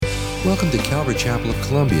Welcome to Calvary Chapel of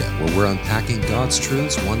Columbia, where we're unpacking God's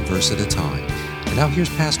truths one verse at a time. And now here's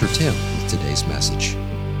Pastor Tim with today's message.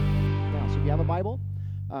 Now, so if you have a Bible,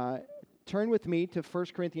 turn with me to 1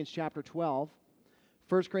 Corinthians chapter 12.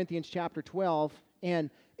 1 Corinthians chapter 12. And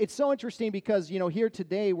it's so interesting because, here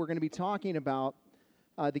today we're going to be talking about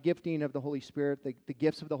the gifting of the Holy Spirit, the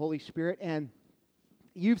gifts of the Holy Spirit. And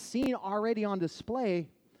you've seen already on display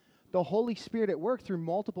the Holy Spirit at work through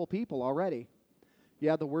multiple people already. You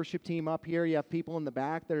have the worship team up here. You have people in the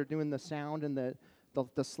back that are doing the sound and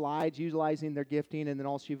the slides, utilizing their gifting. And then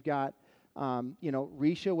also you've got,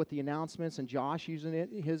 Risha with the announcements and Josh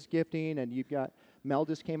using his gifting. And you've got Mel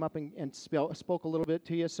just came up and spoke a little bit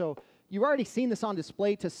to you. So you've already seen this on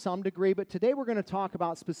display to some degree. But today we're going to talk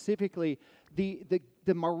about specifically the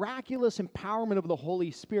miraculous empowerment of the Holy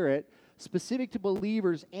Spirit specific to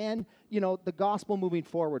believers and, the gospel moving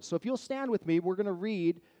forward. So if you'll stand with me, we're going to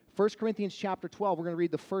read 1 Corinthians chapter 12. We're going to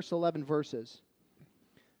read the first 11 verses.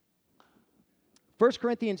 1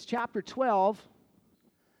 Corinthians chapter 12,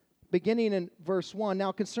 beginning in verse 1.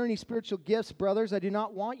 Now concerning spiritual gifts, brothers, I do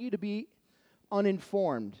not want you to be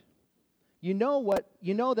uninformed. You know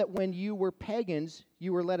that when you were pagans,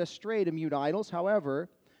 you were led astray to mute idols. However,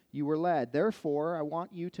 you were led. Therefore, I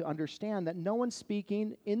want you to understand that no one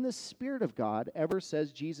speaking in the Spirit of God ever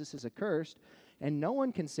says Jesus is accursed, and no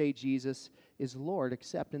one can say Jesus is Lord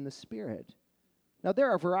except in the Spirit. Now, there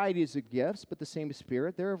are varieties of gifts, but the same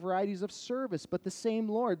Spirit. There are varieties of service, but the same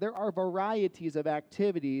Lord. There are varieties of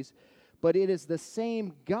activities, but it is the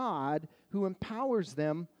same God who empowers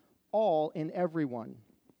them all in everyone.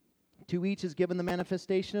 To each is given the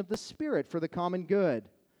manifestation of the Spirit for the common good.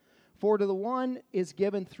 For to the one is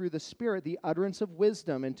given through the Spirit the utterance of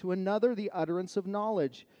wisdom, and to another the utterance of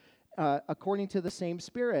knowledge, according to the same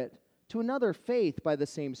Spirit. To another faith by the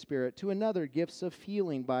same Spirit. To another gifts of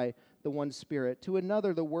healing by the one Spirit. To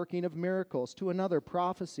another the working of miracles. To another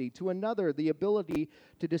prophecy. To another the ability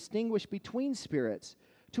to distinguish between spirits.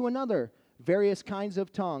 To another various kinds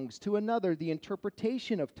of tongues. To another the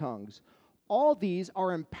interpretation of tongues. All these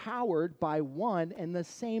are empowered by one and the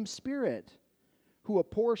same Spirit, who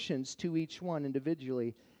apportions to each one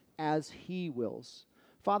individually as He wills.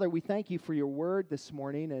 Father, we thank You for Your word this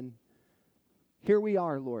morning, and here we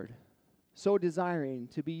are, Lord, so desiring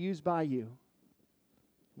to be used by You.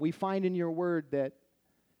 We find in Your word that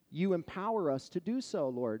You empower us to do so,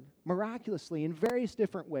 Lord, miraculously in various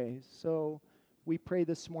different ways. So we pray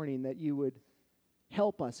this morning that You would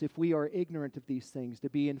help us, if we are ignorant of these things, to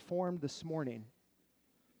be informed this morning.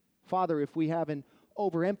 Father, if we have an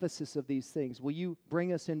overemphasis of these things, will You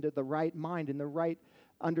bring us into the right mind and the right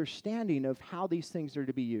understanding of how these things are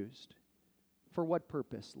to be used? For what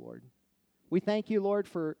purpose, Lord? We thank You, Lord,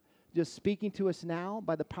 for just speaking to us now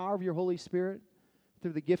by the power of Your Holy Spirit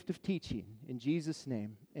through the gift of teaching. In Jesus'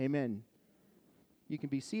 name, amen. You can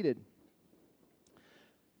be seated.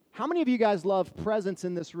 How many of you guys love presents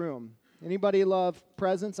in this room? Anybody love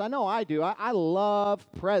presents? I know I do. I love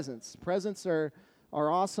presents. Presents are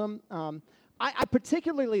awesome. I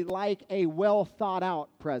particularly like a well thought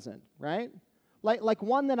out present, right? Like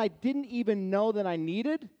one that I didn't even know that I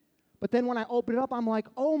needed, but then when I open it up, I'm like,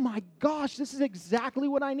 oh my gosh, this is exactly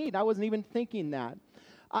what I need. I wasn't even thinking that.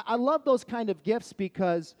 I love those kind of gifts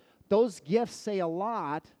because those gifts say a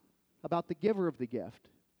lot about the giver of the gift.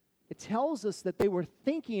 It tells us that they were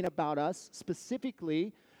thinking about us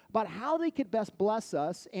specifically, about how they could best bless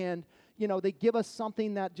us, and, they give us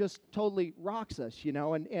something that just totally rocks us,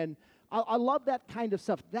 and I love that kind of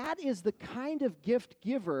stuff. That is the kind of gift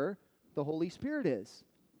giver the Holy Spirit is.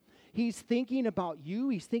 He's thinking about you.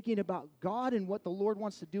 He's thinking about God and what the Lord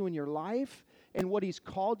wants to do in your life and what He's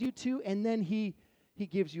called you to, and then He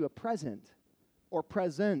gives you a present or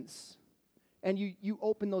presents, and you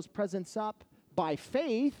open those presents up by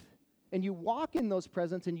faith, and you walk in those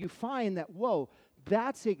presents, and you find that, whoa,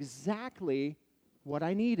 that's exactly what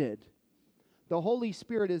I needed. The Holy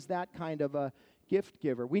Spirit is that kind of a gift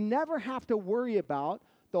giver. We never have to worry about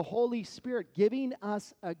the Holy Spirit giving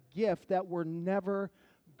us a gift that we're never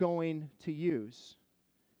going to use.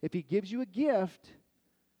 If He gives you a gift,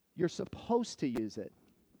 you're supposed to use it.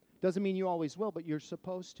 Doesn't mean you always will, but you're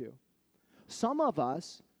supposed to. Some of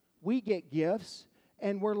us, we get gifts,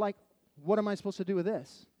 and we're like, what am I supposed to do with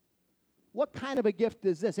this? What kind of a gift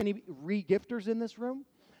is this? Any re-gifters in this room?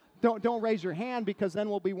 Don't raise your hand, because then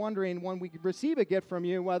we'll be wondering when we receive a gift from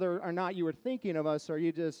you whether or not you were thinking of us or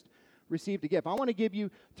you just received a gift. I want to give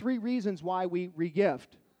you 3 reasons why we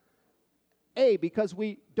re-gift. A, because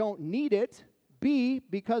we don't need it. B,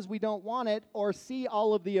 because we don't want it. Or C,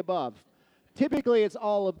 all of the above. Typically, it's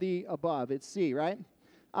all of the above. It's C, right?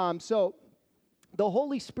 So the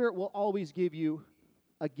Holy Spirit will always give you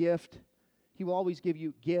a gift, He will always give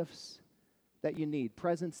you gifts that you need,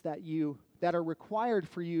 presents that are required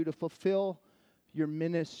for you to fulfill your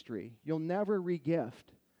ministry. You'll never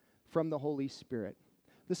re-gift from the Holy Spirit.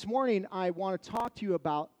 This morning, I want to talk to you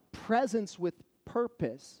about presence with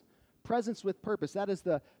purpose. Presence with purpose. That is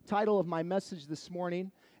the title of my message this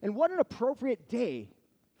morning. And what an appropriate day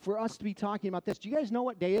for us to be talking about this. Do you guys know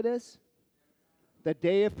what day it is? The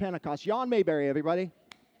day of Pentecost. John Mayberry, everybody.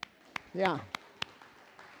 Yeah.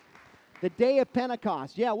 The day of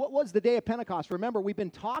Pentecost. Yeah, what was the day of Pentecost? Remember, we've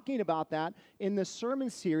been talking about that in the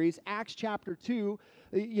sermon series, Acts chapter 2.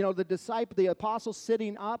 You know, the apostles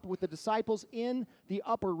sitting up with the disciples in the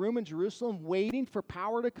upper room in Jerusalem, waiting for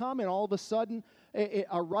power to come, and all of a sudden,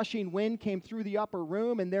 a rushing wind came through the upper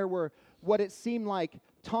room, and there were what it seemed like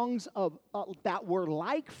tongues of that were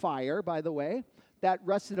like fire, by the way, that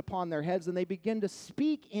rested upon their heads, and they began to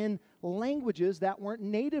speak in languages that weren't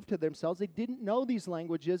native to themselves. They didn't know these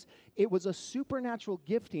languages. It was a supernatural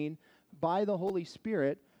gifting by the Holy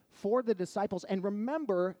Spirit for the disciples. And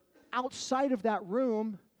remember, outside of that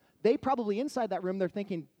room, inside that room, they're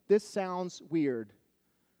thinking, this sounds weird,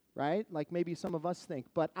 right? Like maybe some of us think.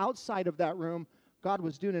 But outside of that room, God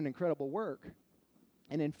was doing an incredible work.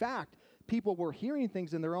 And in fact, people were hearing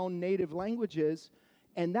things in their own native languages,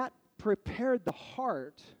 and that prepared the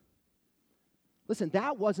heart. Listen,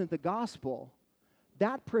 that wasn't the gospel.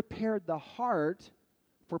 That prepared the heart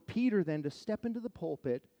for Peter then to step into the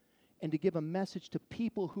pulpit and to give a message to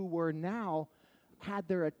people who were now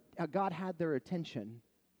God had their attention.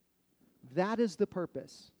 That is the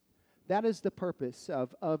purpose. That is the purpose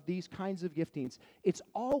of these kinds of giftings. It's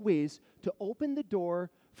always to open the door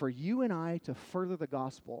for you and I to further the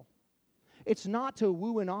gospel. It's not to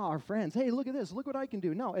woo and awe our friends. Hey, look at this. Look what I can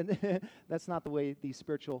do. No, and that's not the way these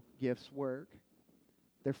spiritual gifts work.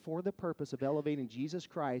 They're for the purpose of elevating Jesus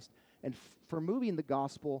Christ and for moving the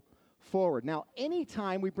gospel forward. Now,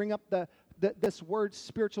 anytime we bring up this word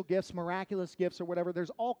spiritual gifts, miraculous gifts, or whatever,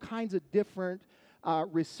 there's all kinds of different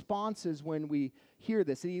responses when we hear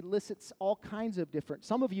this. It elicits all kinds of different.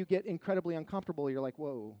 Some of you get incredibly uncomfortable. You're like,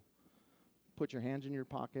 whoa. Put your hands in your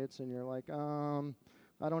pockets, and you're like,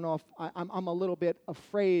 I don't know if I'm a little bit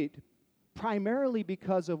afraid, primarily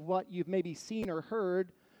because of what you've maybe seen or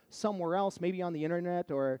heard somewhere else, maybe on the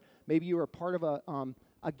internet, or maybe you were part of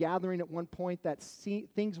a gathering at one point that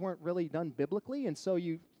things weren't really done biblically, and so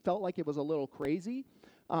you felt like it was a little crazy,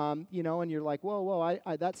 and you're like, whoa,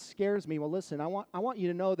 that scares me. Well, listen, I want you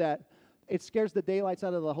to know that it scares the daylights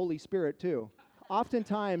out of the Holy Spirit too.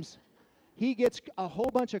 Oftentimes, He gets a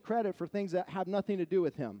whole bunch of credit for things that have nothing to do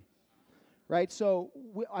with Him. Right, so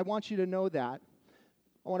I want you to know that.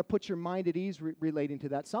 I want to put your mind at ease relating to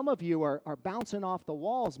that. Some of you are bouncing off the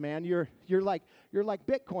walls, man. You're like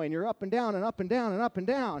Bitcoin. You're up and down and up and down and up and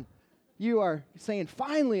down. You are saying,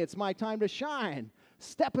 finally, it's my time to shine.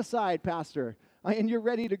 Step aside, Pastor, and you're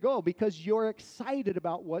ready to go because you're excited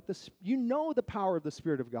about you know the power of the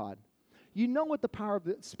Spirit of God. You know what the power of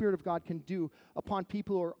the Spirit of God can do upon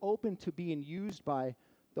people who are open to being used by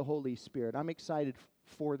the Holy Spirit. I'm excited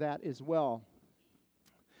for that as well.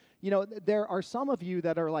 You know, there are some of you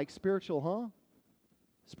that are like, spiritual, huh?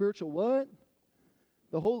 Spiritual what?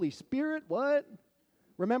 The Holy Spirit, what?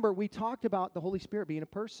 Remember, we talked about the Holy Spirit being a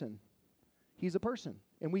person. He's a person.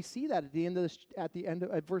 And we see that at the end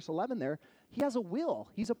of verse 11 there. He has a will.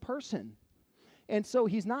 He's a person. And so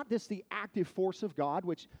he's not just the active force of God,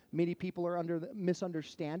 which many people are under the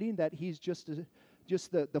misunderstanding, that he's just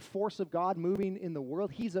the force of God moving in the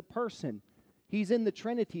world. He's a person. He's in the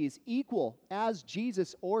Trinity. He's equal as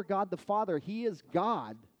Jesus or God the Father. He is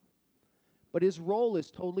God. But his role is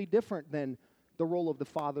totally different than the role of the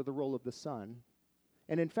Father, the role of the Son.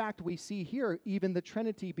 And in fact, we see here even the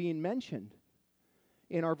Trinity being mentioned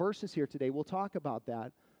in our verses here today. We'll talk about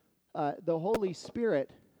that. The Holy Spirit,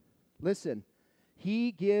 listen,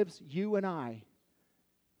 He gives you and I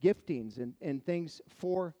giftings and things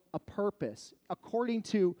for a purpose. According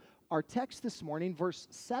to our text this morning, verse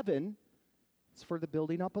 7, it's for the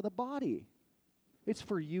building up of the body. It's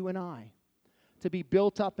for you and I to be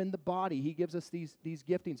built up in the body. He gives us these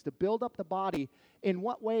giftings to build up the body. In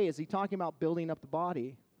what way is he talking about building up the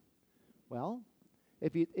body? Well,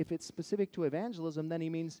 if it's specific to evangelism, then he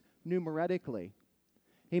means numeretically.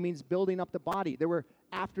 He means building up the body.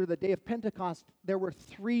 After the day of Pentecost, there were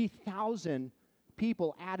 3,000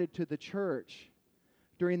 people added to the church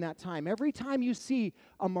during that time. Every time you see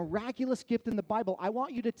a miraculous gift in the Bible, I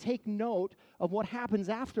want you to take note of what happens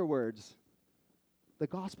afterwards. The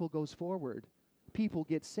gospel goes forward. People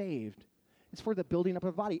get saved. It's for the building up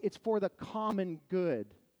of the body. It's for the common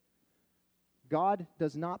good. God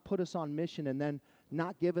does not put us on mission and then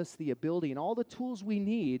not give us the ability and all the tools we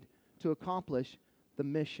need to accomplish the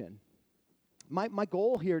mission. My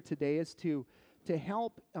goal here today is to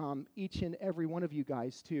help each and every one of you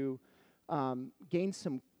guys to gain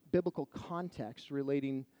some biblical context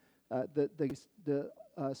relating the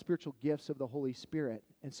spiritual gifts of the Holy Spirit,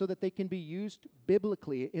 and so that they can be used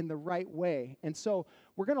biblically in the right way. And so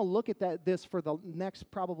we're going to look at this for the next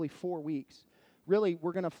probably 4 weeks. Really,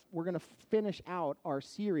 we're going to finish out our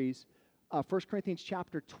series, 1 Corinthians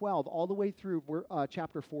chapter 12, all the way through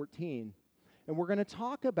chapter 14. And we're going to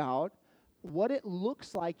talk about what it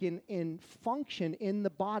looks like in function in the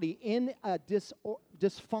body, in a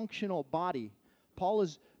dysfunctional body. Paul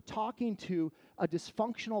is talking to a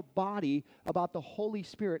dysfunctional body about the Holy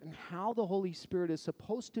Spirit and how the Holy Spirit is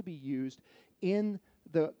supposed to be used in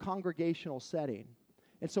the congregational setting.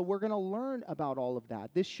 And so we're going to learn about all of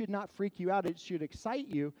that. This should not freak you out. It should excite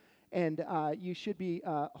you. And you should be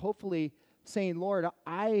hopefully saying, Lord,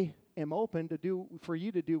 I am open for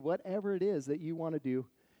you to do whatever it is that you want to do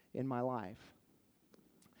in my life.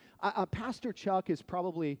 Pastor Chuck has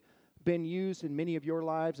probably been used in many of your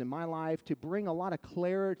lives and my life to bring a lot of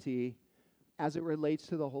clarity as it relates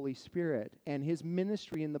to the Holy Spirit and his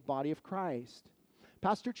ministry in the body of Christ.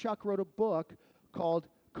 Pastor Chuck wrote a book called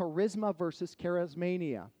Charisma versus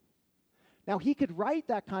Charismania. Now, he could write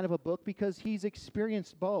that kind of a book because he's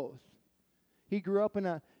experienced both. He grew up in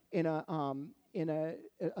a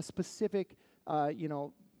specific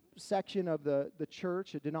section of the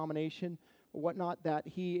church, a denomination or whatnot, that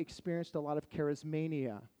he experienced a lot of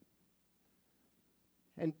charismania.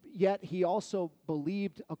 And yet he also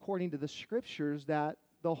believed, according to the scriptures, that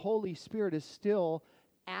the Holy Spirit is still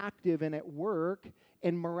active and at work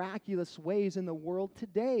in miraculous ways in the world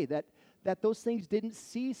today, that those things didn't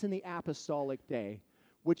cease in the apostolic day,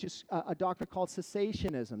 which is a doctrine called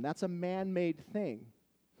cessationism. That's a man-made thing.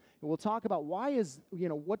 And we'll talk about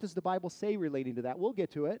what does the Bible say relating to that. We'll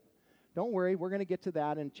get to it. Don't worry, we're going to get to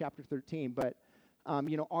that in chapter 13. But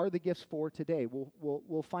are the gifts for today?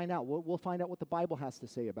 We'll find out. We'll find out what the Bible has to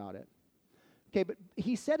say about it. Okay, but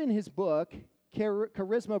he said in his book,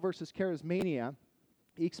 Charisma versus Charismania,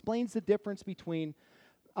 he explains the difference between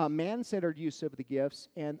a man-centered use of the gifts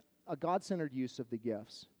and a God-centered use of the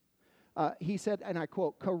gifts. He said, and I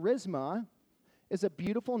quote, "Charisma is a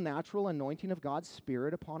beautiful natural anointing of God's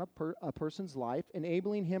Spirit upon a person's life,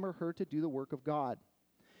 enabling him or her to do the work of God.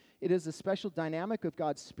 It is a special dynamic of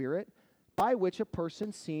God's Spirit by which a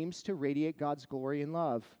person seems to radiate God's glory and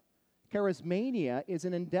love. Charismania is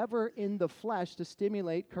an endeavor in the flesh to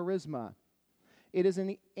stimulate charisma. It is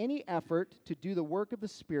any effort to do the work of the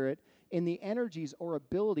Spirit in the energies or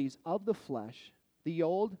abilities of the flesh, the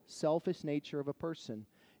old selfish nature of a person.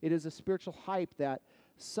 It is a spiritual hype that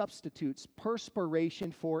substitutes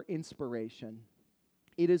perspiration for inspiration.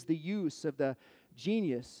 It is the use of the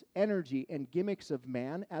genius, energy, and gimmicks of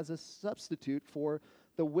man as a substitute for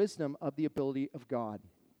the wisdom of the ability of God."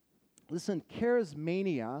 Listen,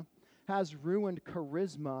 charismania has ruined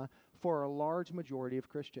charisma for a large majority of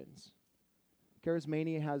Christians.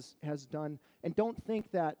 Charismania has done, and don't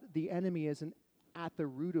think that the enemy isn't at the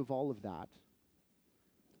root of all of that.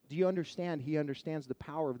 Do you understand? He understands the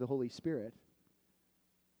power of the Holy Spirit.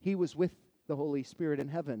 He was with the Holy Spirit in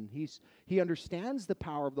heaven. He understands the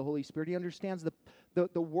power of the Holy Spirit. He understands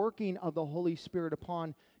the working of the Holy Spirit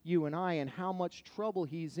upon you and I, and how much trouble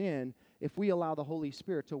he's in if we allow the Holy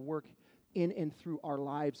Spirit to work in and through our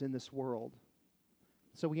lives in this world.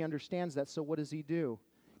 So he understands that. So what does he do?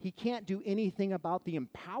 He can't do anything about the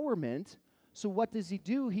empowerment. So what does he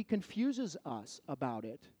do? He confuses us about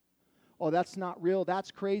it. Oh, that's not real. That's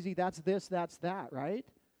crazy. That's this. That's that, right?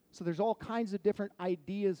 So there's all kinds of different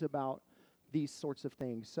ideas about these sorts of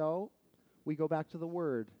things. So we go back to the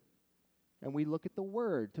Word, and we look at the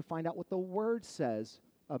Word to find out what the Word says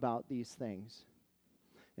about these things.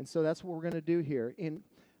 And so that's what we're going to do here.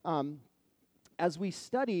 As we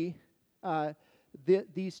study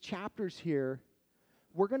these chapters here,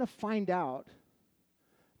 we're going to find out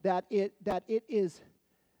that it is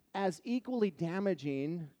as equally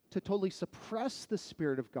damaging to totally suppress the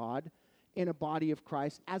Spirit of God in a body of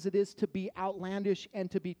Christ as it is to be outlandish and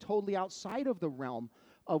to be totally outside of the realm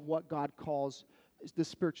of what God calls the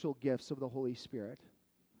spiritual gifts of the Holy Spirit.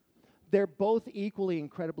 They're both equally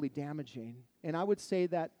incredibly damaging. And I would say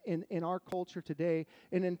that in our culture today,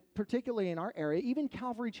 and particularly in our area, even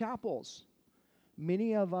Calvary chapels,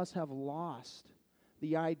 many of us have lost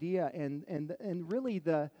the idea and really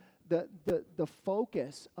the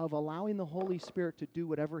focus of allowing the Holy Spirit to do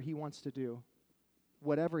whatever He wants to do.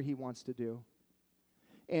 Whatever He wants to do.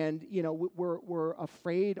 And, we're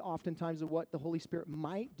afraid oftentimes of what the Holy Spirit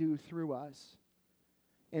might do through us.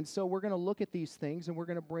 And so we're going to look at these things, and we're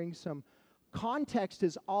going to bring some context.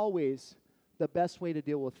 Is always the best way to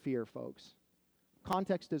deal with fear, folks.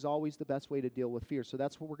 Context is always the best way to deal with fear. So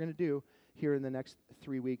that's what we're going to do here in the next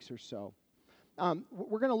 3 weeks or so.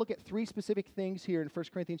 We're going to look at 3 specific things here in 1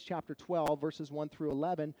 Corinthians chapter 12, verses 1 through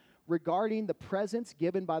 11, regarding the presence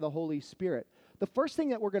given by the Holy Spirit. The first thing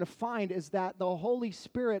that we're going to find is that the Holy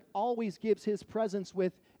Spirit always gives his presence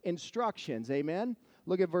with instructions. Amen?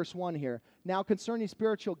 Look at verse 1 here. Now concerning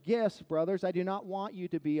spiritual gifts, brothers, I do not want you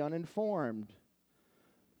to be uninformed.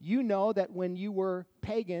 You know that when you were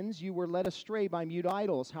pagans, you were led astray by mute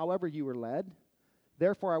idols, however you were led.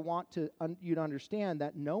 Therefore, I want you to understand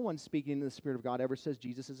that no one speaking in the Spirit of God ever says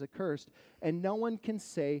Jesus is accursed, and no one can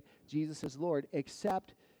say Jesus is Lord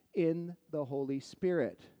except in the Holy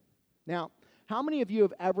Spirit. Now, how many of you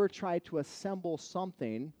have ever tried to assemble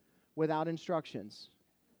something without instructions?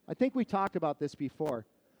 I think we talked about this before.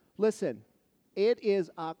 Listen, it is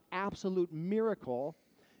an absolute miracle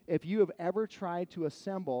if you have ever tried to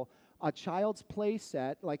assemble a child's play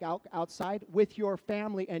set, like outside, with your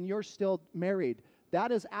family and you're still married.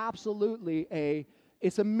 That is absolutely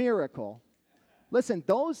it's a miracle. Listen,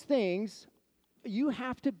 those things, you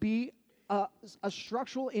have to be a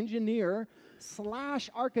structural engineer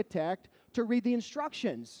 / architect to read the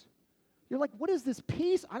instructions. You're like, what is this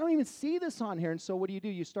piece? I don't even see this on here. And so what do?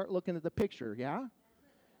 You start looking at the picture, yeah?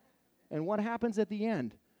 And what happens at the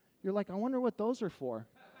end? You're like, I wonder what those are for.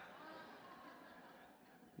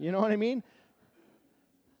 You know what I mean?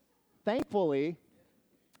 Thankfully,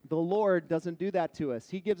 the Lord doesn't do that to us.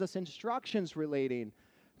 He gives us instructions relating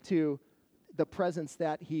to the presence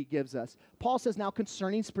that he gives us. Paul says now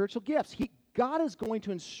concerning spiritual gifts, God is going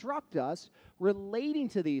to instruct us relating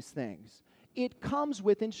to these things. It comes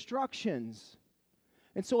with instructions.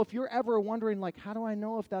 And so if you're ever wondering, like, how do I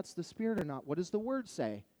know if that's the Spirit or not? What does the Word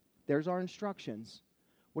say? There's our instructions.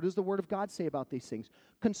 What does the Word of God say about these things?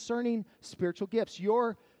 Concerning spiritual gifts,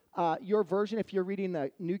 your version, if you're reading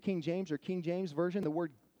the New King James or King James Version, the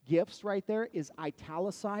word gifts right there is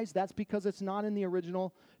italicized. That's because it's not in the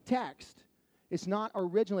original text. It's not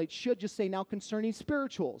originally. It should just say now concerning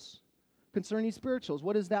spirituals. Concerning spirituals.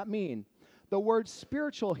 What does that mean? The word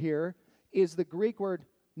spiritual here is the Greek word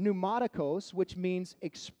pneumatikos, which means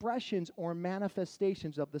expressions or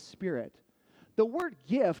manifestations of the Spirit. The word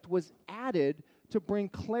gift was added to bring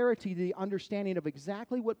clarity to the understanding of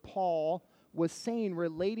exactly what Paul was saying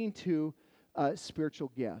relating to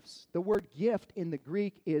spiritual gifts. The word gift in the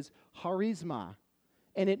Greek is charisma,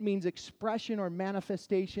 and it means expression or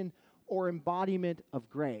manifestation or embodiment of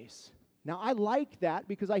grace. Now, I like that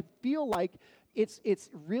because I feel like it's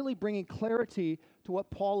really bringing clarity to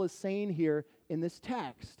what Paul is saying here in this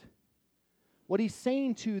text. What he's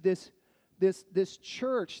saying to this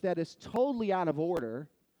church that is totally out of order,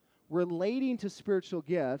 relating to spiritual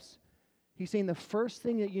gifts, he's saying the first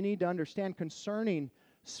thing that you need to understand concerning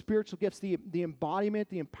spiritual gifts, the embodiment,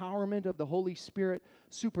 the empowerment of the Holy Spirit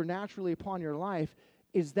supernaturally upon your life,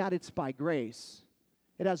 is that it's by grace.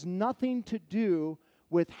 It has nothing to do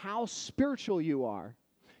with how spiritual you are.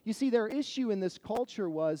 You see, their issue in this culture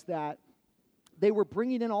was that they were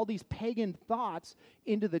bringing in all these pagan thoughts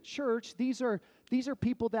into the church. These are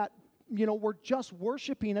people that, were just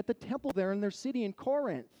worshiping at the temple there in their city in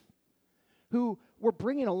Corinth, who were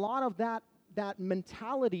bringing a lot of that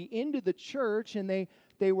mentality into the church, and they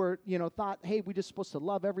were, thought, hey, we're just supposed to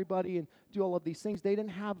love everybody and do all of these things. They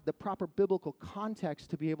didn't have the proper biblical context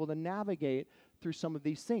to be able to navigate through some of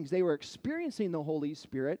these things. They were experiencing the Holy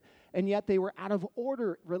Spirit, and yet they were out of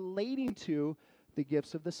order relating to the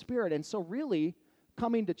gifts of the Spirit. And so really,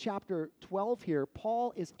 coming to chapter 12 here,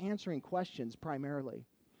 Paul is answering questions primarily.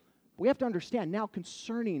 We have to understand now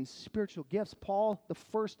concerning spiritual gifts, Paul, the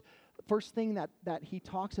first thing that he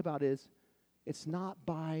talks about is, it's not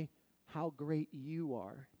by how great you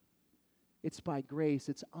are. It's by grace.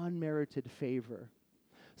 It's unmerited favor.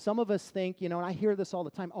 Some of us think, and I hear this all the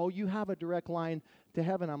time, oh, you have a direct line to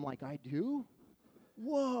heaven. I'm like, I do?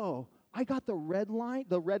 Whoa. I got the red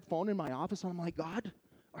phone in my office. I'm like, God,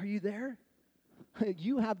 are you there?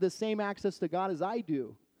 You have the same access to God as I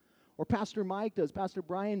do. Or Pastor Mike does, Pastor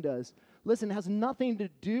Brian does. Listen, it has nothing to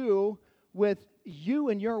do with you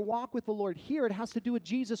and your walk with the Lord here. It has to do with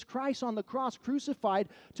Jesus Christ on the cross crucified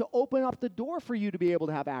to open up the door for you to be able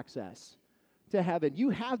to have access to heaven. You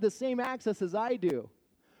have the same access as I do.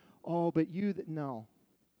 Oh, but no.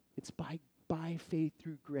 It's by faith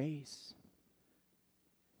through grace.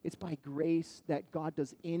 It's by grace that God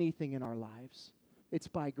does anything in our lives. It's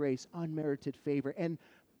by grace, unmerited favor. And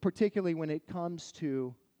particularly when it comes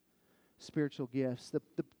to spiritual gifts,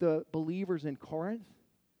 the believers in Corinth,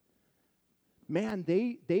 man,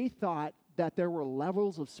 they thought that there were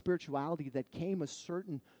levels of spirituality that came with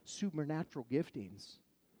certain supernatural giftings.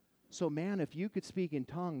 So, man, if you could speak in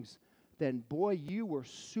tongues, then, boy, you were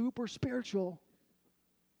super spiritual.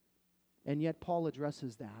 And yet Paul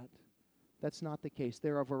addresses that. That's not the case.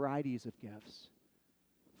 There are varieties of gifts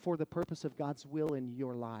for the purpose of God's will in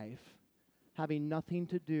your life, having nothing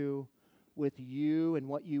to do with you and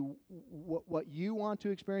what you want to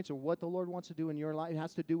experience or what the Lord wants to do in your life. It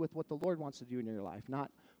has to do with what the Lord wants to do in your life, not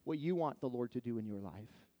what you want the Lord to do in your life.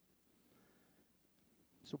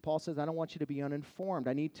 So Paul says, I don't want you to be uninformed.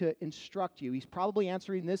 I need to instruct you. He's probably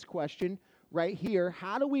answering this question right here.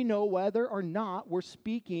 How do we know whether or not we're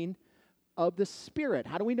speaking of the Spirit?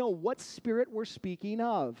 How do we know what Spirit we're speaking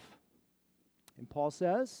of? And Paul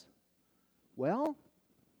says, well,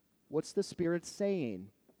 what's the Spirit saying?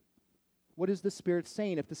 What is the Spirit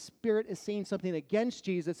saying? If the Spirit is saying something against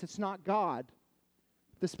Jesus, it's not God.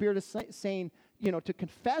 If the Spirit is saying, to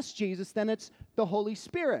confess Jesus, then it's the Holy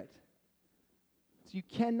Spirit. So you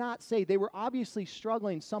cannot say, they were obviously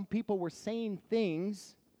struggling. Some people were saying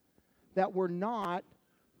things that were not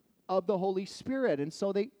of the Holy Spirit. And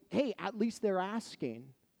so at least they're asking.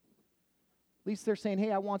 At least they're saying,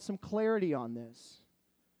 hey, I want some clarity on this.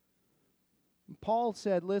 And Paul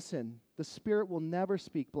said, listen, the Spirit will never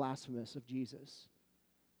speak blasphemous of Jesus.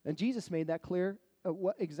 And Jesus made that clear,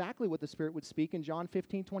 exactly what the Spirit would speak in John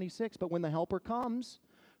 15:26. But when the Helper comes,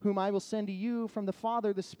 whom I will send to you from the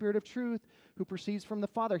Father, the Spirit of truth, who proceeds from the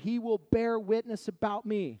Father, he will bear witness about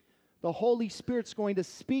me. The Holy Spirit's going to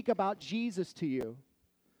speak about Jesus to you.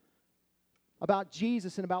 About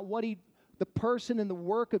Jesus and about the person and the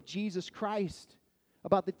work of Jesus Christ.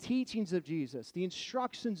 About the teachings of Jesus, the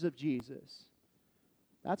instructions of Jesus.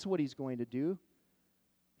 That's what he's going to do.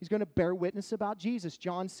 He's going to bear witness about Jesus.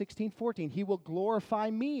 John 16:14. He will glorify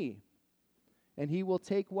me. And he will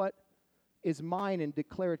take what is mine and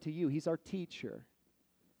declare it to you. He's our teacher.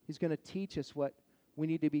 He's going to teach us what we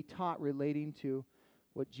need to be taught relating to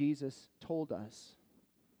what Jesus told us.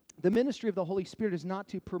 The ministry of the Holy Spirit is not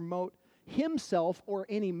to promote himself or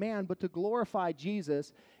any man, but to glorify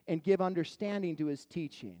Jesus and give understanding to his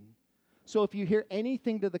teaching. So if you hear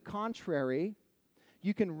anything to the contrary,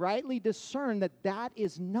 you can rightly discern that that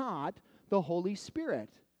is not the Holy Spirit.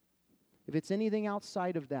 If it's anything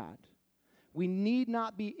outside of that, we need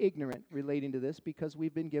not be ignorant relating to this because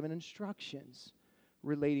we've been given instructions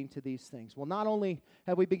relating to these things. Well, not only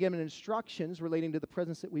have we been given instructions relating to the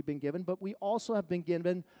presence that we've been given, but we also have been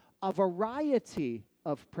given a variety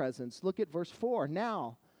of presents. Look at verse 4.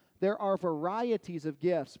 Now, there are varieties of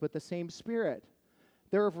gifts, but the same Spirit.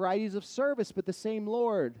 There are varieties of service, but the same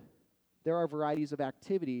Lord. There are varieties of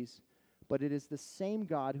activities, but it is the same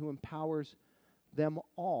God who empowers them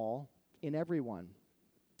all in everyone.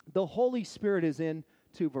 The Holy Spirit is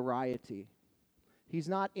into variety. He's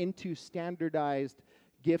not into standardized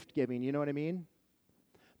gift giving, you know what I mean?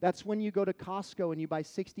 That's when you go to Costco and you buy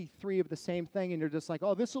 63 of the same thing and you're just like,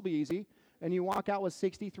 oh, this will be easy. And you walk out with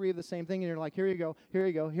 63 of the same thing and you're like, here you go, here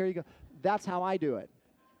you go, here you go. That's how I do it.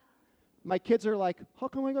 My kids are like, how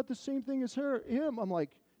come I got the same thing as him? I'm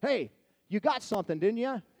like, hey, you got something, didn't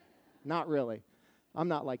you? Not really. I'm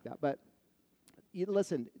not like that. But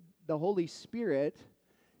listen, the Holy Spirit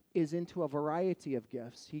is into a variety of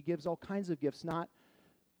gifts. He gives all kinds of gifts, not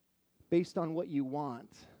based on what you want,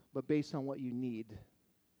 but based on what you need.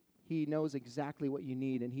 He knows exactly what you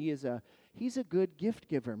need, and he's a good gift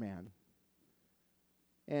giver, man.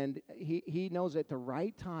 And he knows at the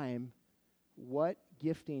right time what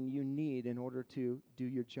gifting you need in order to do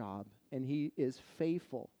your job. And he is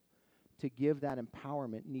faithful to give that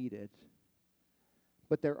empowerment needed.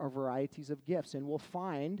 But there are varieties of gifts, and we'll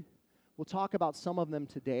talk about some of them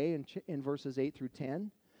today in verses 8 through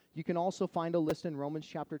 10. You can also find a list in Romans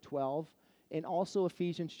chapter 12 and also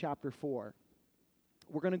Ephesians chapter 4.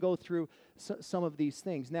 We're going to go through some of these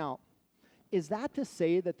things. Now, is that to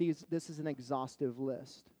say that this is an exhaustive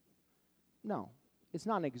list? No, it's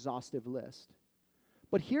not an exhaustive list.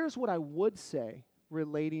 But here's what I would say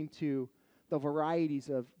relating to the varieties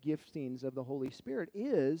of giftings of the Holy Spirit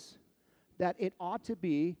is that it ought to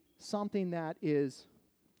be something that is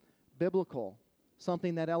biblical,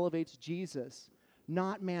 something that elevates Jesus,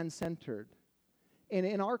 not man-centered. And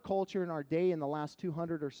in our culture, in our day, in the last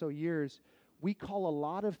 200 or so years, we call a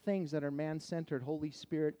lot of things that are man-centered Holy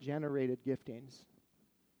Spirit-generated giftings.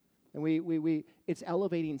 And it's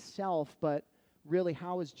elevating self, but really,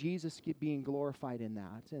 how is Jesus being glorified in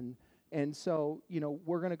that? And so,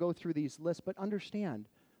 we're going to go through these lists, but understand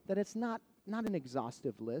that it's not an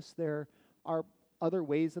exhaustive list. There are other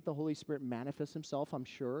ways that the Holy Spirit manifests himself, I'm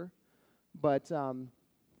sure. But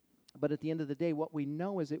But at the end of the day, what we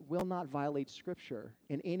know is it will not violate Scripture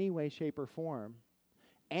in any way, shape, or form.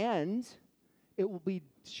 And it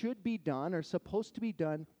should be done, or supposed to be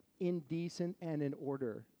done, in decent and in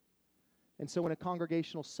order. And so in a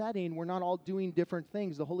congregational setting, we're not all doing different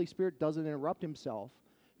things. The Holy Spirit doesn't interrupt himself.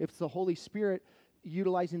 If it's the Holy Spirit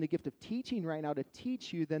utilizing the gift of teaching right now to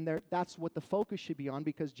teach you, then that's what the focus should be on,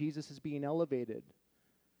 because Jesus is being elevated.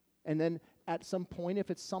 And then at some point,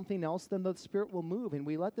 if it's something else, then the Spirit will move, and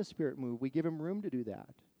we let the Spirit move. We give him room to do that.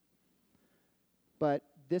 But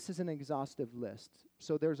this is an exhaustive list.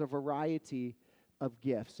 So there's a variety of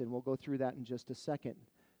gifts, and we'll go through that in just a second.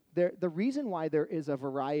 The reason why there is a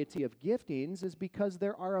variety of giftings is because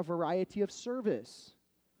there are a variety of service.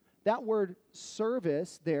 That word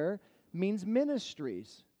service there means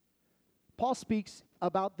ministries. Paul speaks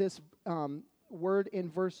about this word in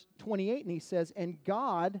verse 28, and he says, "And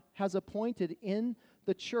God has appointed in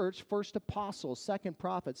the church first apostles, second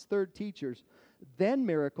prophets, third teachers, then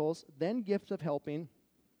miracles, then gifts of helping,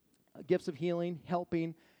 gifts of healing,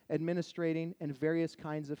 helping, administrating, and various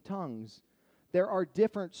kinds of tongues." There are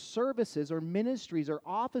different services or ministries or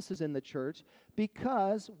offices in the church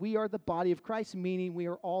because we are the body of Christ, meaning we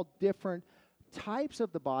are all different types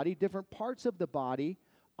of the body, different parts of the body,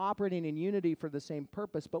 operating in unity for the same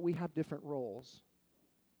purpose, but we have different roles.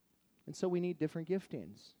 And so we need different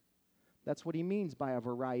giftings. That's what he means by a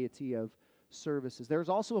variety of services. There's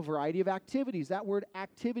also a variety of activities. That word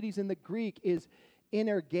activities in the Greek is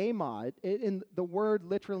energema. The word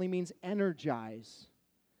literally means energize.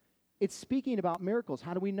 It's speaking about miracles.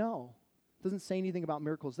 How do we know? It doesn't say anything about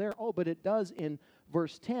miracles there. Oh, but it does in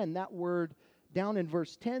verse 10. That word down in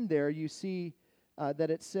verse 10 there, you see that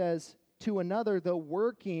it says, "To another, the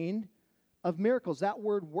working of miracles." That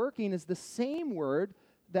word working is the same word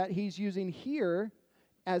that he's using here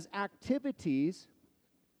as activities,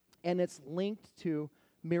 and it's linked to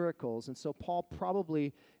miracles. And so Paul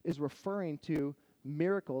probably is referring to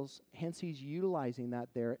miracles, hence he's utilizing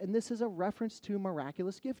that there. And this is a reference to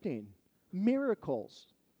miraculous gifting.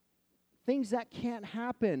 Miracles. Things that can't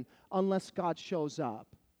happen unless God shows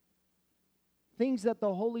up. Things that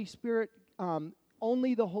the Holy Spirit,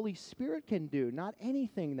 only the Holy Spirit can do, not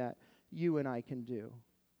anything that you and I can do.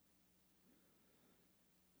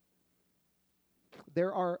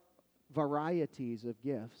 There are varieties of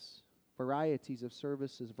gifts, varieties of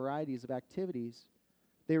services, varieties of activities.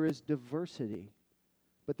 There is diversity.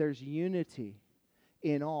 But there's unity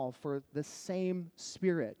in all for the same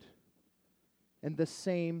Spirit and the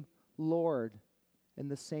same Lord and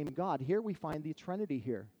the same God. Here we find the Trinity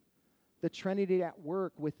here. The Trinity at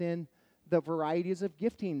work within the varieties of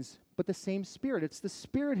giftings, but the same Spirit. It's the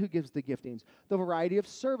Spirit who gives the giftings. The variety of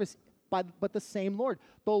service, but the same Lord.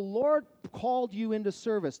 The Lord called you into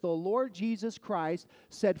service. The Lord Jesus Christ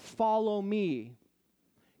said, "Follow me."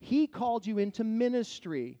 He called you into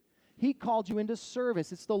ministry. He called you into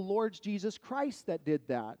service. It's the Lord Jesus Christ that did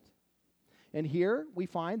that. And here we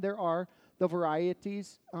find there are the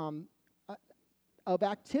varieties of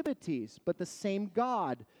activities, but the same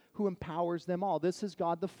God who empowers them all. This is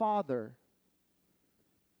God the Father.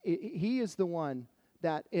 He is the one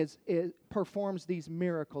that performs these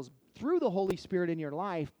miracles through the Holy Spirit in your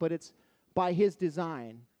life, but it's by His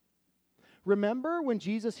design. Remember when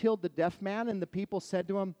Jesus healed the deaf man and the people said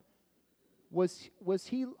to him, was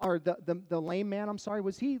he, or the lame man, I'm sorry,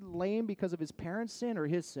 was he lame because of his parents' sin or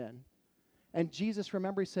his sin? And Jesus,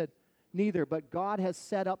 remember, he said, neither, but God has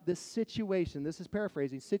set up this situation, this is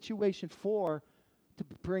paraphrasing, situation to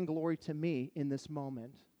bring glory to me in this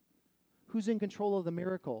moment. Who's in control of the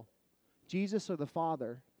miracle? Jesus or the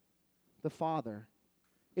Father? The Father.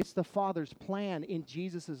 It's the Father's plan in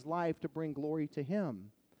Jesus' life to bring glory to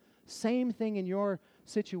Him. Same thing in your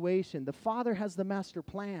situation. The Father has the master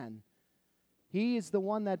plan. He is the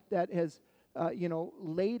one that has,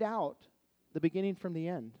 laid out the beginning from the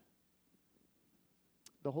end.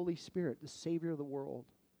 The Holy Spirit, the Savior of the world.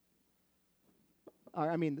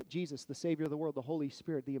 Jesus, the Savior of the world, the Holy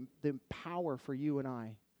Spirit, the power for you and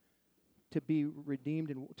I to be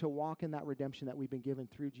redeemed and to walk in that redemption that we've been given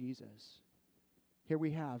through Jesus. Here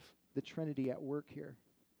we have the Trinity at work here.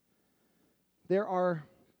 There are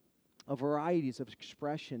varieties of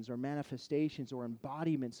expressions or manifestations or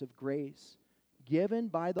embodiments of grace given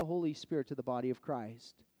by the Holy Spirit to the body of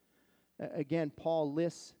Christ. Again, Paul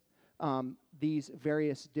lists these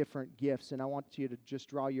various different gifts, and I want you to just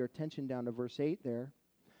draw your attention down to verse 8 there.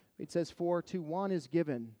 It says, "For to one is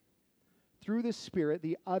given through the Spirit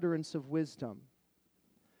the utterance of wisdom."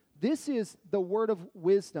 This is the word of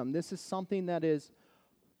wisdom. This is something that is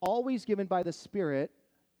always given by the Spirit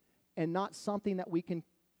and not something that we can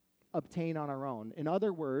obtain on our own. In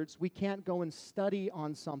other words, we can't go and study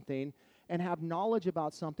on something and have knowledge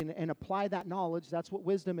about something and apply that knowledge. That's what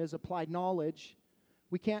wisdom is, applied knowledge.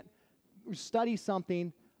 We can't study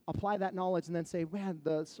something, apply that knowledge, and then say, man,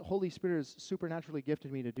 the Holy Spirit has supernaturally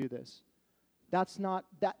gifted me to do this. That's not,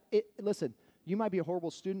 listen, you might be a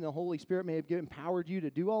horrible student, the Holy Spirit may have empowered you to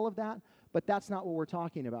do all of that, but that's not what we're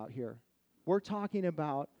talking about here. We're talking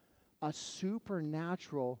about a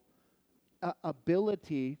supernatural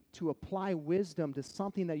ability to apply wisdom to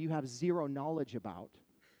something that you have zero knowledge about.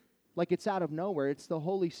 Like it's out of nowhere. It's the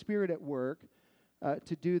Holy Spirit at work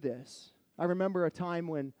to do this. I remember a time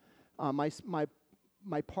when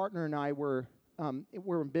my partner and I were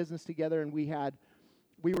in business together, and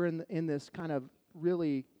we were in this kind of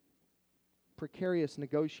really precarious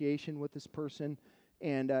negotiation with this person,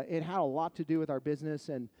 and it had a lot to do with our business,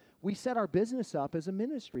 and we set our business up as a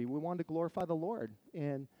ministry. We wanted to glorify the Lord,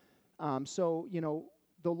 and so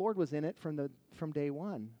the Lord was in it from day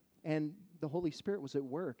one, and the Holy Spirit was at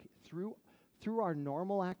work through our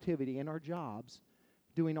normal activity and our jobs,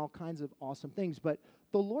 doing all kinds of awesome things. But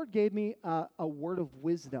the Lord gave me a word of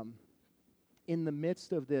wisdom in the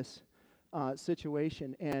midst of this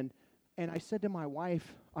situation, and I said to my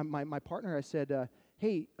wife, my partner, I said,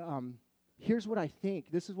 hey, here's what I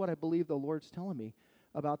think. This is what I believe the Lord's telling me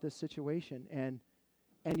about this situation. And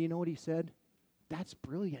you know what he said? That's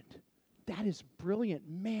brilliant. That is brilliant.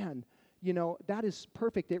 Man, that is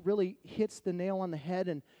perfect. It really hits the nail on the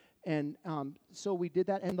head. And so we did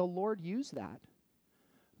that, and the Lord used that.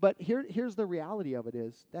 But here's the reality of it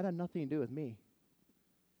is, that had nothing to do with me.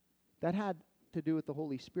 That had to do with the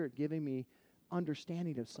Holy Spirit giving me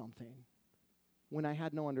understanding of something when I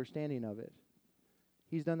had no understanding of it.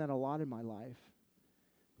 He's done that a lot in my life.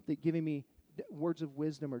 Giving me words of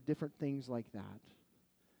wisdom or different things like that.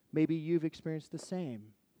 Maybe you've experienced the same.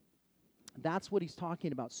 That's what he's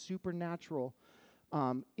talking about, supernatural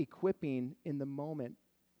equipping in the moment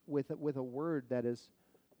with a word that is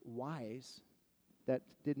wise, that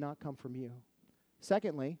did not come from you.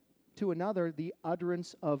 Secondly, to another, the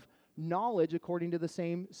utterance of knowledge according to the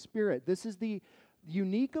same Spirit. This is the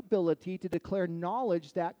unique ability to declare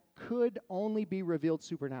knowledge that could only be revealed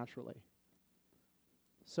supernaturally.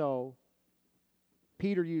 So,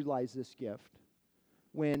 Peter utilized this gift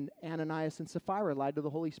when Ananias and Sapphira lied to the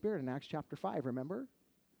Holy Spirit in Acts chapter 5, remember?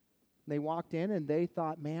 They walked in and they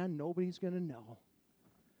thought, man, nobody's going to know.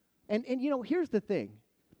 And here's the thing.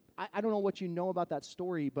 I don't know what you know about that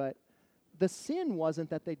story, but the sin wasn't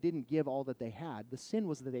that they didn't give all that they had. The sin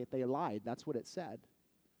was that they lied. That's what it said.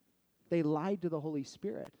 They lied to the Holy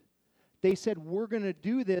Spirit. They said, we're going to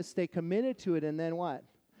do this. They committed to it, and then what?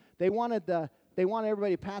 They wanted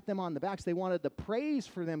everybody to pat them on the backs. They wanted the praise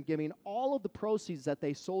for them giving all of the proceeds that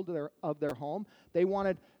they sold of their home. They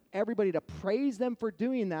wanted everybody to praise them for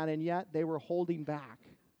doing that, and yet they were holding back.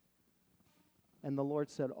 And the Lord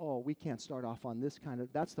said, oh, we can't start off on this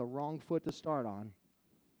that's the wrong foot to start on.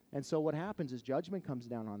 And so what happens is judgment comes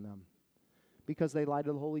down on them because they lied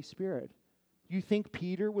to the Holy Spirit. You think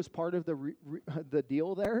Peter was part of the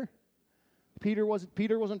deal there? Peter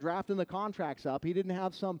wasn't drafting the contracts up. He didn't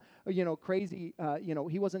have some, crazy,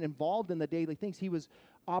 he wasn't involved in the daily things. He was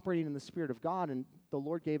operating in the Spirit of God, and the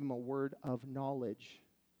Lord gave him a word of knowledge.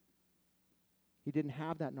 He didn't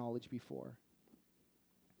have that knowledge before.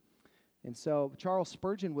 And so Charles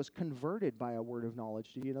Spurgeon was converted by a word of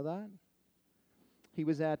knowledge. Did you know that? He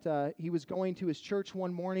was going to his church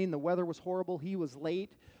one morning. The weather was horrible. He was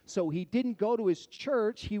late. So he didn't go to his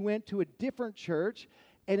church. He went to a different church.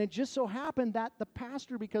 And it just so happened that the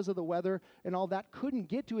pastor, because of the weather and all that, couldn't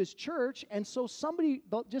get to his church. And so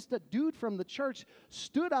just a dude from the church,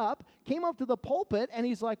 stood up, came up to the pulpit, and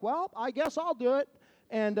he's like, well, I guess I'll do it.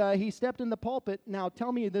 And he stepped in the pulpit. Now,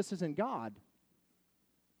 tell me this isn't God.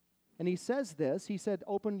 And he says this. He said,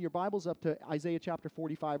 open your Bibles up to Isaiah chapter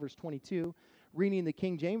 45, verse 22. Reading the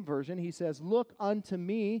King James Version, he says, look unto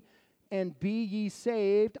me, and be ye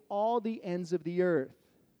saved, all the ends of the earth.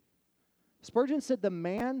 Spurgeon said the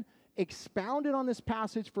man expounded on this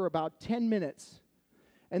passage for about 10 minutes,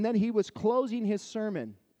 and then he was closing his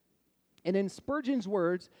sermon. And in Spurgeon's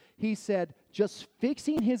words, he said, just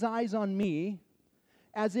fixing his eyes on me,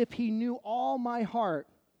 as if he knew all my heart,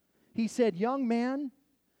 he said, young man,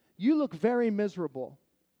 you look very miserable.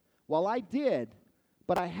 Well, I did,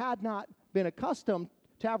 but I had not been accustomed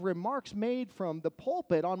to have remarks made from the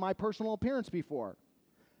pulpit on my personal appearance before.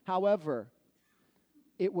 However,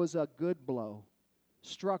 it was a good blow,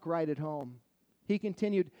 struck right at home. He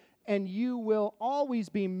continued, and you will always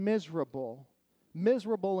be miserable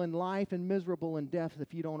in life and miserable in death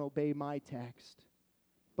if you don't obey my text.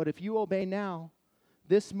 But if you obey now,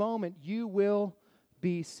 this moment, you will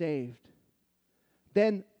be saved.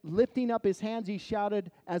 Then, lifting up his hands, he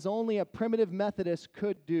shouted, as only a primitive Methodist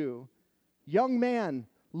could do, "Young man,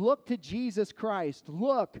 look to Jesus Christ.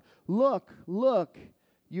 Look, look, look.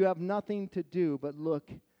 You have nothing to do but look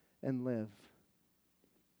and live."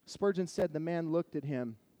 Spurgeon said the man looked at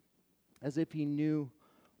him as if he knew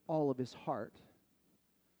all of his heart.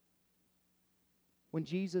 When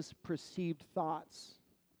Jesus perceived thoughts,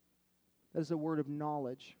 that is a word of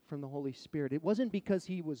knowledge from the Holy Spirit. It wasn't because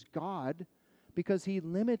he was God, because he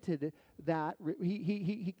limited that.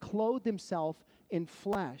 He clothed himself in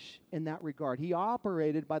flesh in that regard. He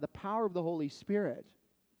operated by the power of the Holy Spirit.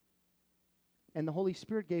 And the Holy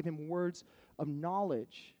Spirit gave him words of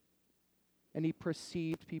knowledge. And he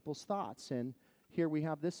perceived people's thoughts. And here we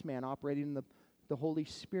have this man operating in the Holy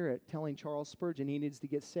Spirit telling Charles Spurgeon he needs to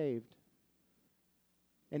get saved.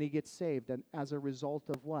 And he gets saved. And as a result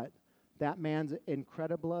of what? That man's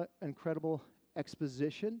incredible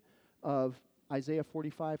exposition of Isaiah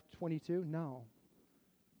 45:22? No.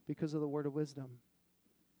 Because of the word of wisdom.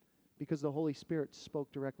 Because the Holy Spirit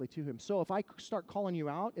spoke directly to him. So if I start calling you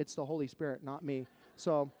out, it's the Holy Spirit, not me.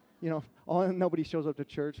 So, nobody shows up to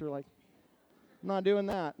church. We're like, I'm not doing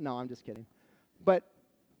that. No, I'm just kidding. But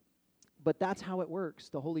that's how it works.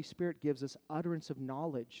 The Holy Spirit gives us utterance of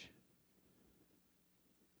knowledge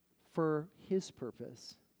for His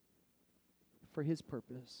purpose. For His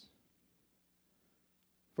purpose.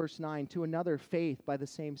 Verse 9, to another faith by the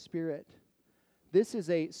same Spirit. This is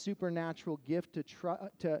a supernatural gift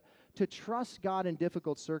to trust God in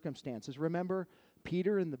difficult circumstances. Remember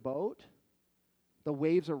Peter in the boat? The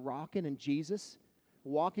waves are rocking and Jesus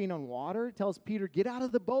walking on water tells Peter, "Get out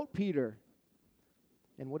of the boat, Peter."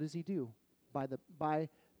 And what does he do? By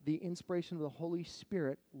the inspiration of the Holy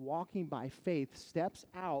Spirit, walking by faith, steps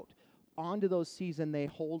out onto those seas and they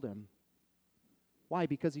hold him. Why?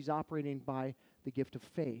 Because he's operating by the gift of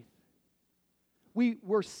faith. We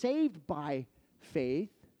were saved by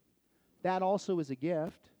faith. That also is a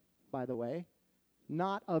gift, by the way,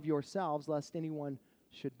 not of yourselves, lest anyone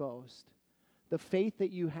should boast. The faith that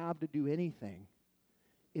you have to do anything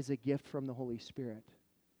is a gift from the Holy Spirit.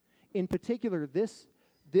 In particular, this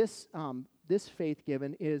faith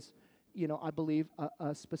given is, I believe,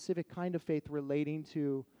 a specific kind of faith relating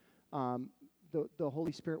to the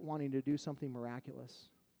Holy Spirit wanting to do something miraculous.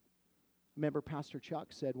 Remember, Pastor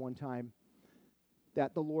Chuck said one time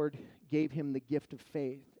that the Lord gave him the gift of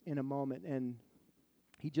faith in a moment, and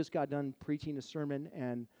he just got done preaching a sermon,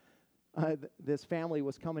 and this family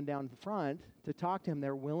was coming down the front to talk to him.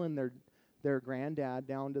 They're willing their granddad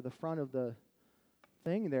down to the front of the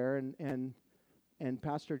thing there, and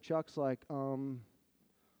Pastor Chuck's like,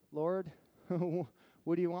 Lord,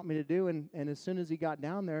 what do you want me to do? And as soon as he got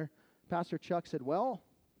down there, Pastor Chuck said, well,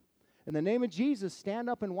 in the name of Jesus, stand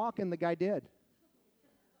up and walk, and the guy did.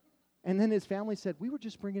 And then his family said, we were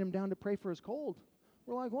just bringing him down to pray for his cold.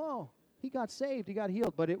 We're like, whoa, he got saved, he got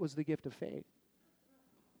healed, but it was the gift of faith.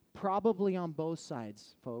 Probably on both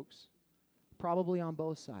sides, folks. Probably on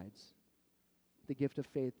both sides. The gift of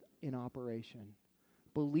faith in operation.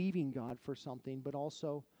 Believing God for something, but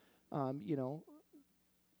also,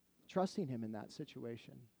 trusting Him in that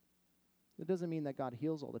situation. It doesn't mean that God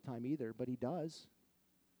heals all the time either, but He does.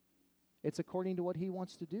 It's according to what He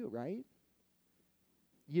wants to do, right?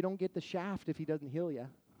 You don't get the shaft if He doesn't heal you.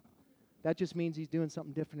 That just means He's doing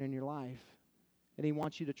something different in your life. And He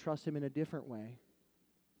wants you to trust Him in a different way,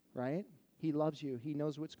 right? He loves you. He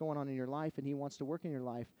knows what's going on in your life, and He wants to work in your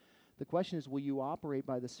life. The question is, will you operate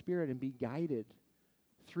by the Spirit and be guided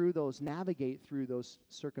through those, navigate through those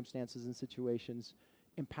circumstances and situations,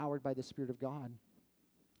 empowered by the Spirit of God?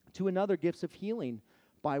 To another, gifts of healing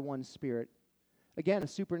by one Spirit. Again, a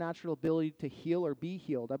supernatural ability to heal or be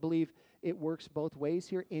healed. I believe it works both ways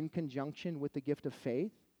here in conjunction with the gift of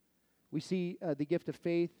faith. We see the gift of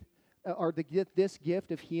faith, this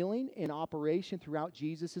gift of healing in operation throughout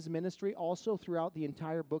Jesus' ministry, also throughout the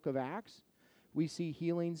entire book of Acts. We see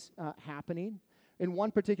healings happening. In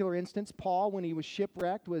one particular instance, Paul, when he was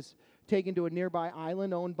shipwrecked, was taken to a nearby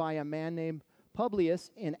island owned by a man named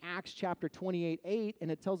Publius in Acts chapter 28:8, and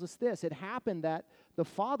it tells us this. It happened that the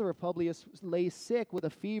father of Publius lay sick with a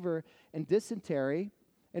fever and dysentery,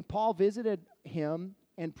 and Paul visited him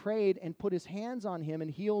and prayed and put his hands on him and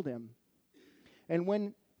healed him. And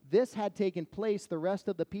when this had taken place, the rest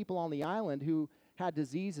of the people on the island who had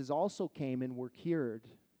diseases also came and were cured.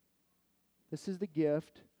 This is the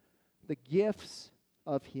gift, the gifts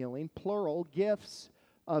of healing, plural, gifts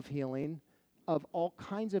of healing, of all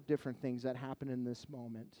kinds of different things that happen in this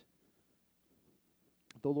moment.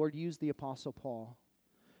 The Lord used the Apostle Paul.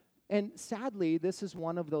 And sadly, this is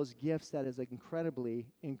one of those gifts that is incredibly,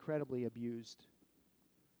 incredibly abused.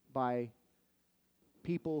 by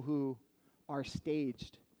people who are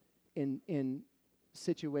staged in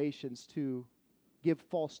situations to give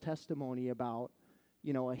false testimony about,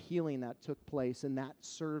 a healing that took place in that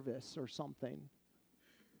service or something.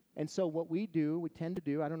 And so what we tend to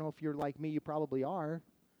do, I don't know if you're like me, you probably are,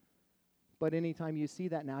 but anytime you see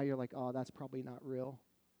that now, you're like, oh, that's probably not real.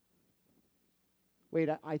 Wait,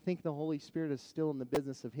 I think the Holy Spirit is still in the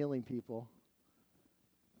business of healing people.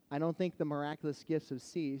 I don't think the miraculous gifts have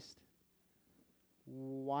ceased.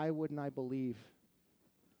 Why wouldn't I believe?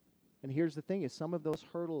 And here's the thing is some of those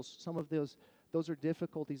hurdles, some of those are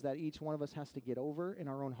difficulties that each one of us has to get over in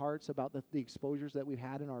our own hearts about the exposures that we've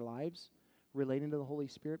had in our lives relating to the Holy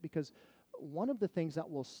Spirit, because one of the things that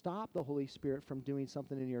will stop the Holy Spirit from doing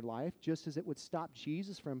something in your life, just as it would stop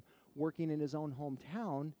Jesus from working in his own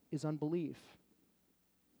hometown, is unbelief.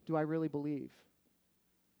 Do I really believe?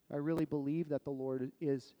 Do I really believe that the Lord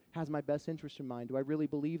has my best interest in mind? Do I really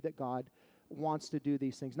believe that God wants to do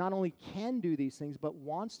these things? Not only can do these things, but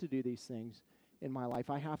wants to do these things in my life.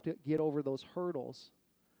 I have to get over those hurdles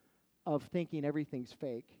of thinking everything's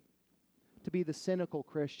fake, to be the cynical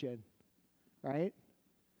Christian, right?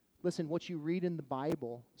 Listen, what you read in the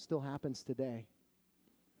Bible still happens today,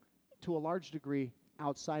 to a large degree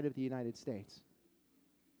outside of the United States,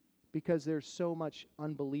 because there's so much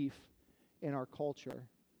unbelief in our culture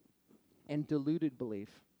and diluted belief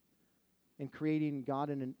in creating God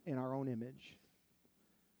in our own image.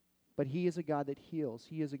 But he is a God that heals.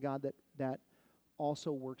 He is a God that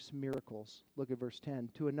also works miracles. Look at verse 10.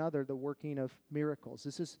 To another, the working of miracles.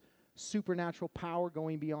 This is supernatural power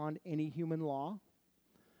going beyond any human law.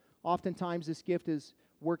 Oftentimes, this gift is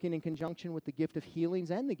working in conjunction with the gift of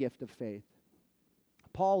healings and the gift of faith.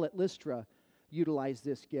 Paul at Lystra utilized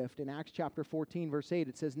this gift. In Acts chapter 14, verse 8,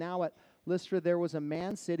 it says, Now at Lystra there was a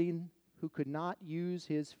man sitting who could not use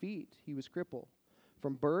his feet. He was crippled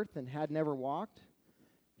from birth and had never walked.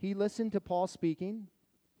 He listened to Paul speaking,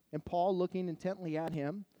 and Paul, looking intently at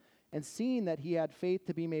him and seeing that he had faith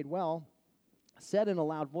to be made well, said in a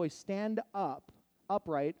loud voice, Stand up,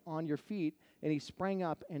 upright on your feet. And he sprang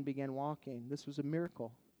up and began walking. This was a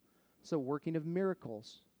miracle. So working of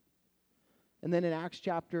miracles. And then in Acts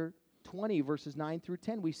chapter 20, verses 9 through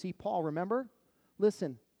 10, we see Paul, remember?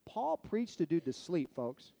 Listen, Paul preached a dude to sleep,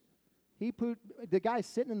 folks. The guy's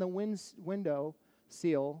sitting in the window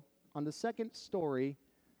sill on the second story,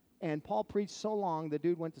 and Paul preached so long, the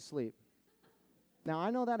dude went to sleep. Now,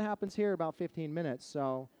 I know that happens here about 15 minutes,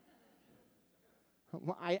 so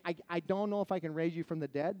I don't know if I can raise you from the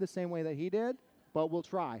dead the same way that he did, but we'll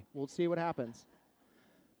try. We'll see what happens.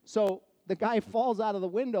 So the guy falls out of the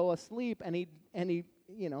window asleep, and he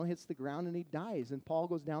hits the ground, and he dies. And Paul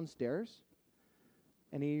goes downstairs,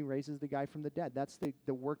 and he raises the guy from the dead. That's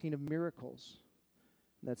the working of miracles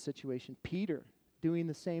in that situation. Peter doing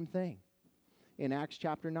the same thing. In Acts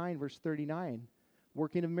chapter 9, verse 39,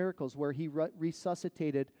 working of miracles, where he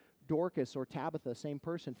resuscitated Dorcas or Tabitha, same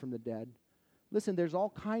person, from the dead. Listen, there's all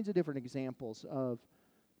kinds of different examples of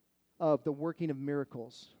the working of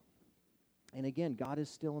miracles. And again, God is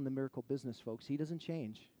still in the miracle business, folks. He doesn't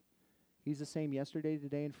change. He's the same yesterday,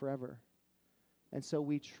 today, and forever. And so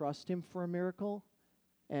we trust him for a miracle,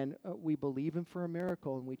 and we believe him for a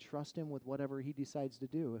miracle, and we trust him with whatever he decides to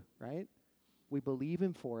do, right? We believe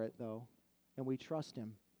him for it, though, and we trust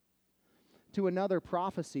him. To another,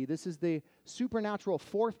 prophecy. This is the supernatural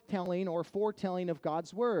foretelling or foretelling of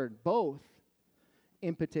God's word, both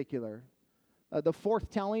in particular. The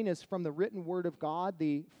foretelling is from the written word of God.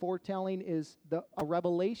 The foretelling is a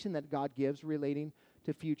revelation that God gives relating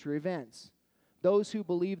to future events. Those who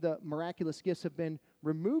believe the miraculous gifts have been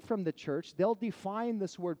removed from the church, they'll define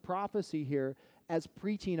this word prophecy here as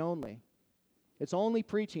preaching only. It's only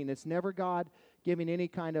preaching. It's never God giving any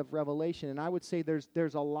kind of revelation. And I would say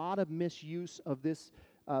there's a lot of misuse of this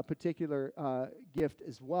particular gift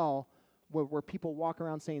as well, where people walk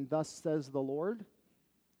around saying, "Thus says the Lord."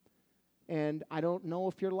 And I don't know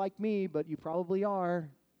if you're like me, but you probably are.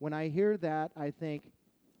 When I hear that, I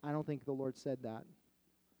don't think the Lord said that.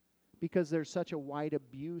 Because there's such a wide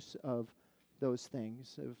abuse of those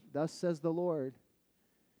things. Of, "Thus says the Lord."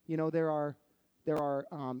 You know, there are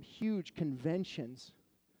huge conventions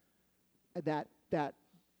that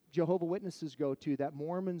Jehovah's Witnesses go to, that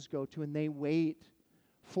Mormons go to, and they wait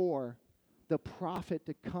for the prophet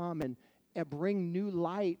to come and bring new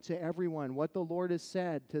light to everyone, what the Lord has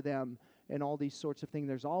said to them, and all these sorts of things.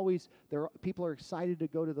 People are excited to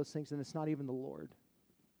go to those things, and it's not even the Lord.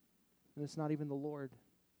 And it's not even the Lord.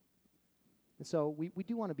 And so we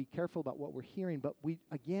do want to be careful about what we're hearing, but we,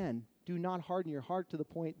 again, do not harden your heart to the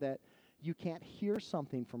point that you can't hear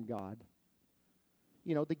something from God.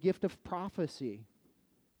 You know, the gift of prophecy.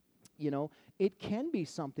 it can be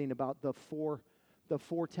something about the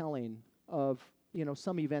foretelling of,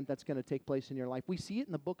 some event that's going to take place in your life. We see it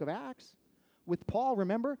in the book of Acts with Paul.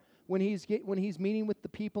 Remember when he's meeting with the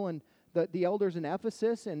people and the elders in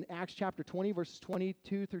Ephesus in Acts chapter 20, verses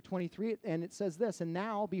 22 through 23, and it says this, "And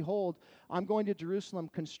now, behold, I'm going to Jerusalem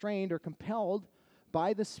constrained or compelled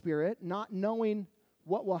by the Spirit, not knowing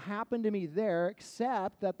what will happen to me there,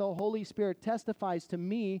 except that the Holy Spirit testifies to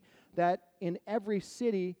me that in every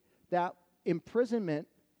city that imprisonment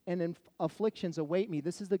and afflictions await me."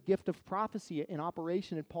 This is the gift of prophecy in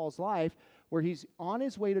operation in Paul's life, where he's on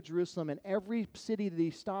his way to Jerusalem, and every city that he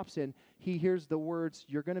stops in, he hears the words,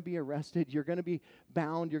 "You're going to be arrested, you're going to be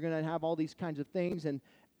bound, you're going to have all these kinds of things." And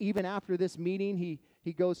even after this meeting,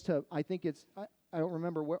 he goes to, I think it's, I don't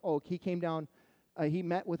remember where, he came down, he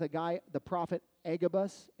met with a guy, the prophet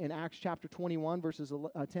Agabus, in Acts chapter 21, verses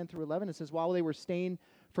 10 through 11. It says, "While they were staying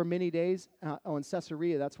for many days in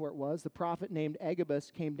Caesarea," that's where it was, "the prophet named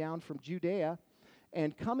Agabus came down from Judea,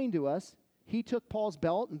 and coming to us, he took Paul's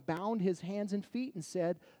belt and bound his hands and feet and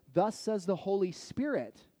said, 'Thus says the Holy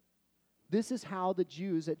Spirit, this is how the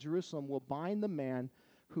Jews at Jerusalem will bind the man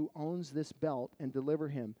who owns this belt and deliver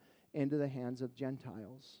him into the hands of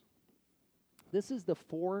Gentiles.'" This is the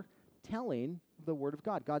foretelling of the Word of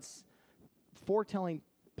God. God's foretelling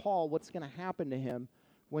Paul what's going to happen to him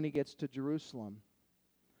when he gets to Jerusalem.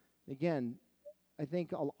 Again, I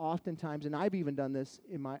think oftentimes, and I've even done this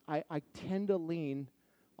I tend to lean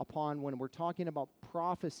upon, when we're talking about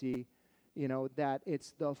prophecy, that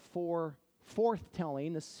it's the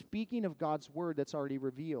forthtelling, the speaking of God's word that's already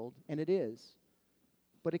revealed, and it is.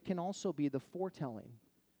 But it can also be the foretelling.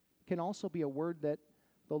 It can also be a word that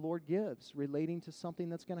the Lord gives relating to something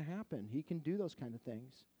that's going to happen. He can do those kind of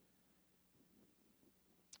things.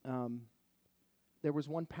 There was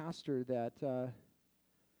one pastor that,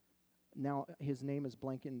 now his name is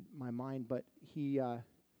blank in my mind, but he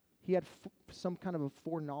had some kind of a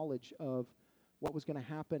foreknowledge of what was going to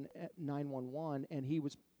happen at 911, and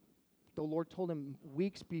the Lord told him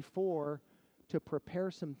weeks before to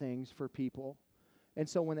prepare some things for people. And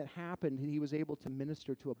so when it happened, he was able to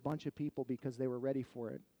minister to a bunch of people because they were ready for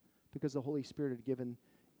it, because the Holy Spirit had given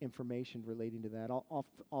information relating to that.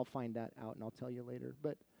 I'll find that out and I'll tell you later.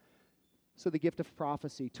 But so the gift of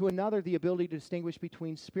prophecy. To another, the ability to distinguish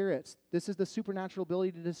between spirits. This is the supernatural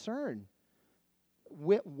ability to discern.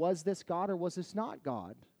 Was this God or was this not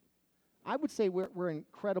God? I would say we're in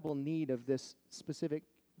incredible need of this specific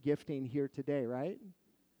gifting here today, right?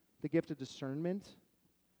 The gift of discernment.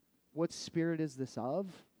 What spirit is this of?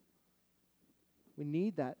 We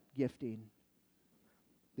need that gifting.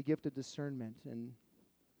 The gift of discernment. And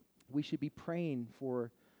we should be praying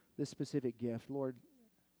for this specific gift. Lord,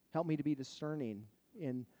 help me to be discerning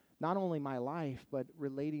in not only my life, but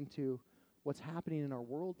relating to what's happening in our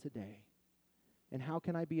world today. And how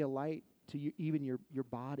can I be a light to you, even your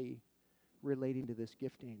body, relating to this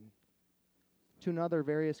gifting? To another,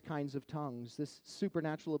 various kinds of tongues. This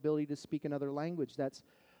supernatural ability to speak another language that's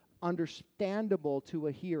understandable to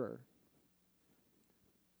a hearer.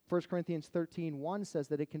 1 Corinthians 13:1 says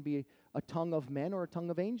that it can be a tongue of men or a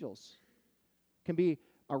tongue of angels. It can be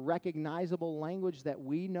a recognizable language that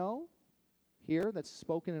we know here, that's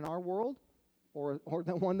spoken in our world, or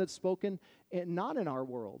the one that's spoken not in our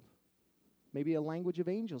world. Maybe a language of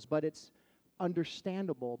angels, but it's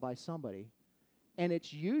understandable by somebody. And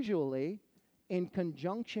it's usually in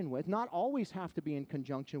conjunction with, not always have to be in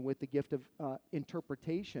conjunction with the gift of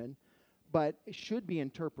interpretation, but it should be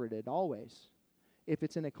interpreted always if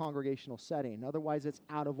it's in a congregational setting. Otherwise, it's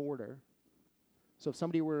out of order. So if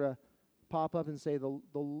somebody were to pop up and say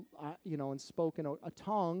and spoke in a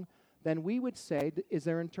tongue, then we would say, is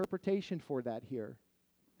there interpretation for that here?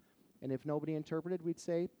 And if nobody interpreted, we'd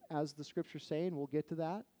say, as the scriptures say, and we'll get to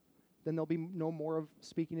that, then there'll be no more of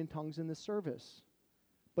speaking in tongues in this service.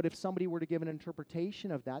 But if somebody were to give an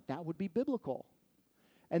interpretation of that, that would be biblical.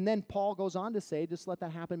 And then Paul goes on to say, just let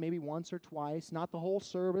that happen maybe once or twice, not the whole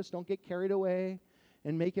service. Don't get carried away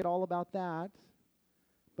and make it all about that.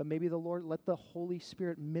 But maybe the Lord, let the Holy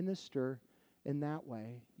Spirit minister in that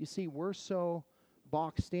way. You see, we're so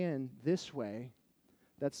boxed in this way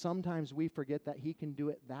that sometimes we forget that He can do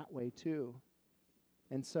it that way too.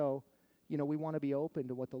 And so, we want to be open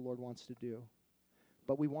to what the Lord wants to do.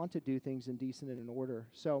 But we want to do things in decent and in order.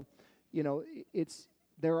 So,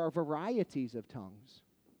 there are varieties of tongues.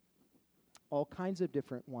 All kinds of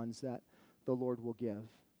different ones that the Lord will give.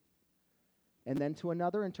 And then to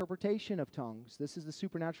another, interpretation of tongues. This is the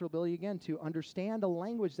supernatural ability, again, to understand a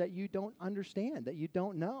language that you don't understand, that you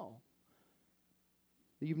don't know,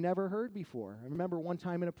 that you've never heard before. I remember one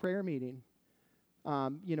time in a prayer meeting,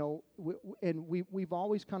 We've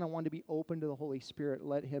always kind of wanted to be open to the Holy Spirit,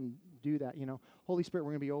 let Him do that. Holy Spirit,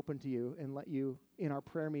 we're going to be open to you and let you in our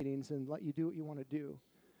prayer meetings and let you do what you want to do.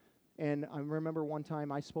 And I remember one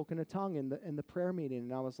time I spoke in a tongue in the prayer meeting,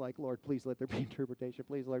 and I was like, Lord, please let there be interpretation.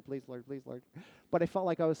 Please, Lord, please, Lord, please, Lord. But I felt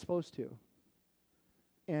like I was supposed to.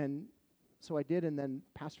 And so I did, and then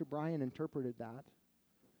Pastor Brian interpreted that.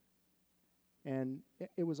 And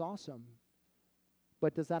it was awesome.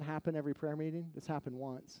 But does that happen every prayer meeting? It's happened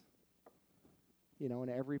once. In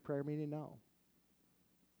every prayer meeting? No.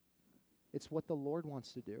 It's what the Lord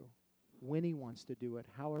wants to do, when He wants to do it,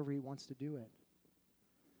 however He wants to do it.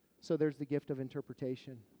 So there's the gift of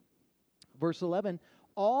interpretation. Verse 11,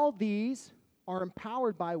 all these are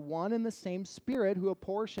empowered by one and the same Spirit who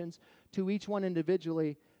apportions to each one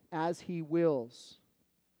individually as He wills.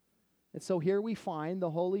 And so here we find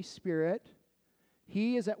the Holy Spirit.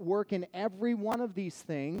 He is at work in every one of these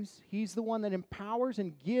things. He's the one that empowers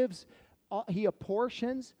and gives. He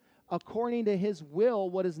apportions according to His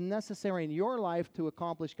will what is necessary in your life to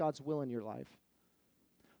accomplish God's will in your life.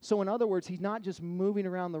 So in other words, He's not just moving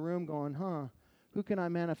around the room going, who can I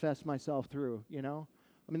manifest myself through,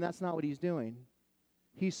 that's not what He's doing.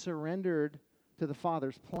 He's surrendered to the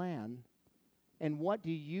Father's plan. And what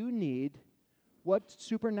do you need? What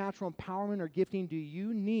supernatural empowerment or gifting do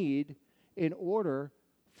you need in order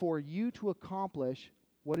for you to accomplish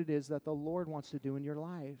what it is that the Lord wants to do in your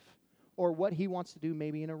life? Or what He wants to do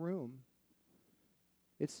maybe in a room?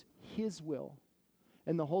 It's His will.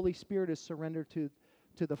 And the Holy Spirit is surrendered to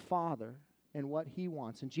the Father and what He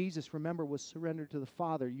wants. And Jesus, remember, was surrendered to the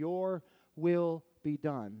Father. Your will be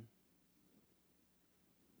done.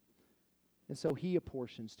 And so He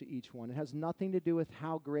apportions to each one. It has nothing to do with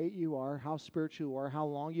how great you are, how spiritual you are, how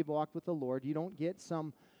long you've walked with the Lord. You don't get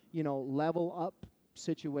some, level up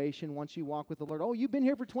situation once you walk with the Lord. Oh, you've been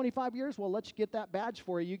here for 25 years? Well, let's get that badge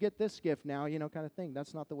for you. You get this gift now, kind of thing.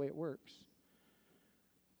 That's not the way it works.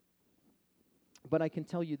 But I can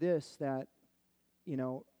tell you this, that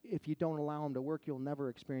if you don't allow Him to work, you'll never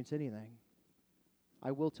experience anything.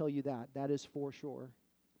 I will tell you that. That is for sure.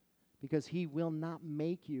 Because He will not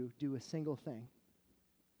make you do a single thing.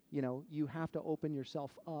 You have to open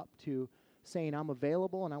yourself up to saying, I'm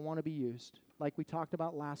available and I want to be used. Like we talked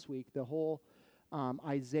about last week, the whole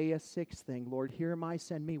Isaiah 6 thing. Lord, here am I,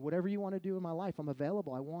 send me. Whatever you want to do in my life, I'm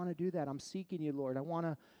available. I want to do that. I'm seeking you, Lord. I want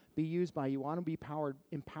to be used by you. I want to be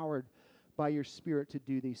empowered by your Spirit to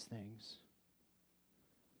do these things.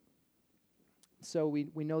 So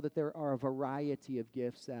we know that there are a variety of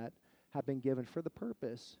gifts that have been given for the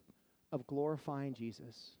purpose of glorifying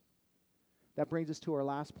Jesus. That brings us to our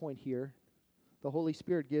last point here. The Holy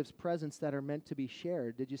Spirit gives presents that are meant to be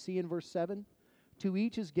shared. Did you see in verse 7? To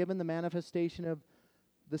each is given the manifestation of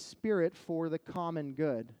the Spirit for the common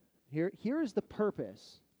good. Here is the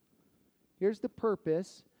purpose. Here's the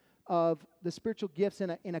purpose of the spiritual gifts in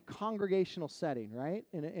a congregational setting, right?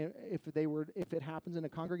 If it happens in a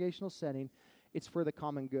congregational setting, it's for the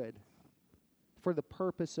common good. For the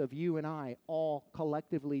purpose of you and I all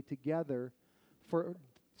collectively together for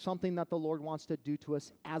something that the Lord wants to do to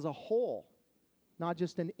us as a whole. Not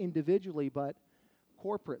just individually, but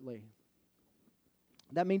corporately.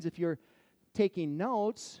 That means if you're taking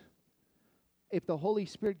notes, if the Holy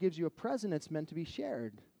Spirit gives you a present, it's meant to be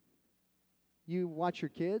shared. You watch your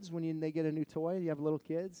kids when they get a new toy. You have little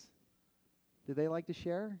kids. Do they like to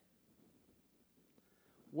share?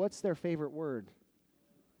 What's their favorite word?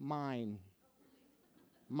 Mine.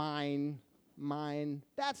 Mine. Mine.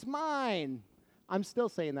 That's mine. I'm still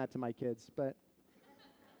saying that to my kids, but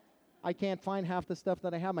I can't find half the stuff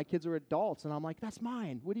that I have. My kids are adults, and I'm like, that's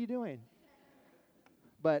mine. What are you doing?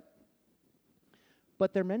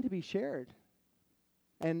 But they're meant to be shared.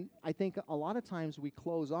 And I think a lot of times we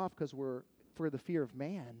close off because we're for the fear of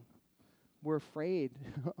man. We're afraid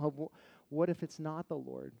of what if it's not the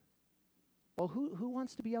Lord? Well, who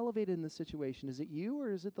wants to be elevated in this situation? Is it you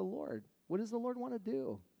or is it the Lord? What does the Lord want to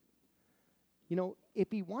do?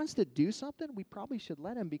 If He wants to do something, we probably should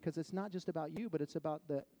let Him, because it's not just about you, but it's about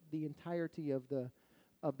the entirety of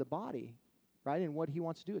the body, right? And what He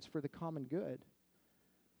wants to do, it's for the common good.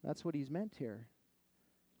 That's what He's meant here.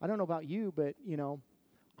 I don't know about you, but,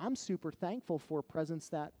 I'm super thankful for presents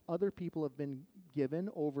that other people have been given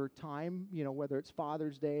over time, whether it's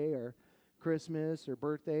Father's Day or Christmas or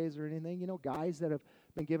birthdays or anything, guys that have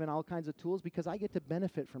been given all kinds of tools, because I get to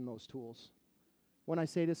benefit from those tools. When I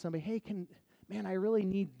say to somebody, hey, man, I really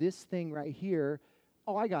need this thing right here.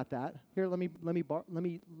 Oh, I got that. Here, let me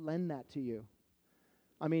lend that to you.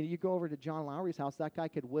 I mean, you go over to John Lowry's house, that guy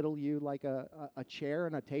could whittle you like a chair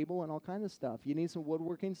and a table and all kinds of stuff. You need some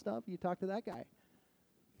woodworking stuff, you talk to that guy.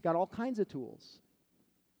 Got all kinds of tools.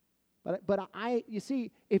 But you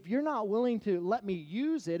see, if you're not willing to let me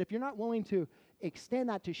use it, if you're not willing to extend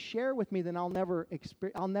that to share with me, then I'll never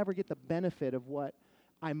get the benefit of what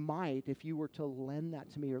I might if you were to lend that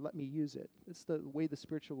to me or let me use it. It's the way the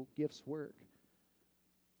spiritual gifts work.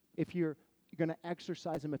 If you're going to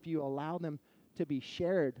exercise them, if you allow them to be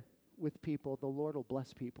shared with people, the Lord will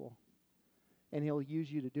bless people. And He'll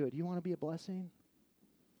use you to do it. Do you want to be a blessing?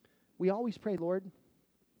 We always pray, Lord,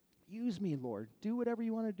 use me, Lord. Do whatever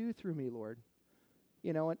you want to do through me, Lord.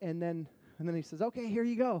 You know, and then He says, okay, here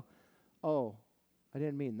you go. Oh, I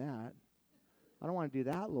didn't mean that. I don't want to do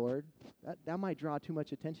that, Lord. That might draw too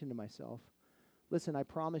much attention to myself. Listen, I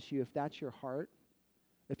promise you, if that's your heart,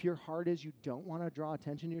 if your heart is you don't want to draw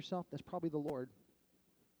attention to yourself, that's probably the Lord.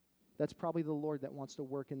 That's probably the Lord that wants to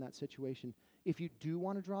work in that situation. If you do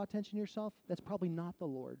want to draw attention to yourself, that's probably not the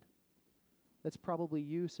Lord. That's probably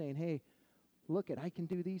you saying, hey, look I can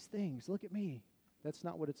do these things. Look at me. That's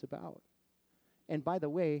not what it's about. And by the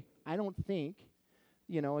way, I don't think,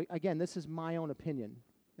 again, this is my own opinion,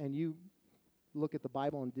 and you look at the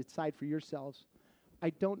Bible and decide for yourselves.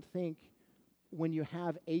 I don't think when you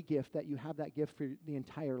have a gift that you have that gift for the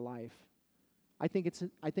entire life. I think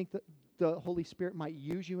that the Holy Spirit might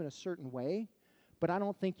use you in a certain way, but I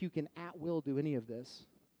don't think you can at will do any of this.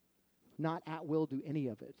 Not at will do any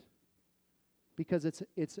of it. Because it's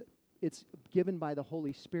given by the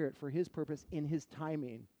Holy Spirit for His purpose in His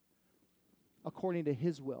timing, according to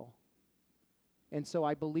His will. And so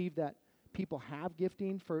I believe that people have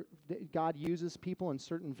gifting God uses people in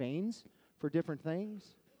certain veins for different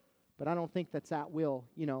things, but I don't think that's at will.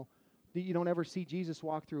 You don't ever see Jesus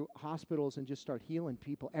walk through hospitals and just start healing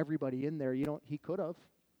people, everybody in there. He could have,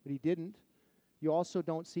 but He didn't. You also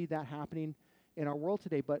don't see that happening in our world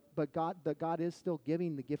today, but God is still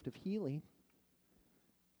giving the gift of healing.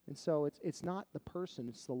 And so it's not the person,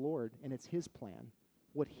 it's the Lord, and it's His plan,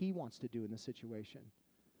 what He wants to do in the situation.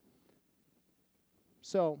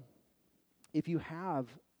 So if you have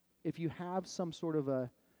some sort of an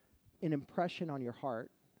impression on your heart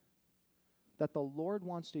that the Lord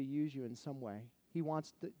wants to use you in some way,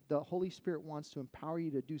 the Holy Spirit wants to empower you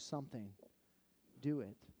to do something, do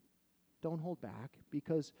it. Don't hold back,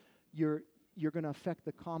 because you're going to affect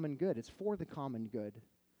the common good. It's for the common good.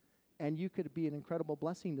 And you could be an incredible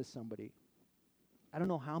blessing to somebody. I don't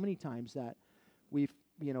know how many times that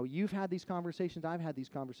you've had these conversations, I've had these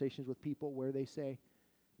conversations with people where they say,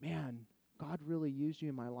 man, God really used you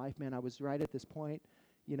in my life, man. I was right at this point,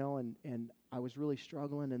 and I was really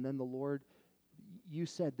struggling, and then the Lord, you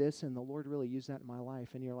said this, and the Lord really used that in my life.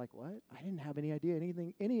 And you're like, what? I didn't have any idea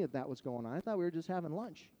any of that was going on. I thought we were just having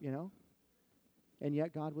lunch, And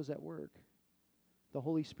yet God was at work. The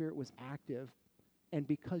Holy Spirit was active. And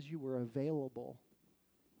because you were available,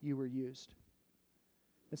 you were used.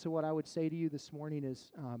 And so what I would say to you this morning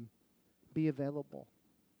is be available.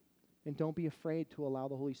 And don't be afraid to allow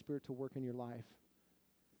the Holy Spirit to work in your life.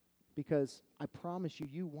 Because I promise you,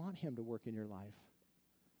 you want Him to work in your life.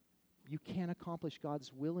 You can't accomplish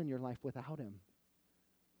God's will in your life without Him.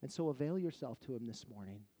 And so avail yourself to Him this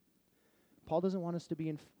morning. Paul doesn't want us to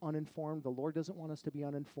be uninformed. The Lord doesn't want us to be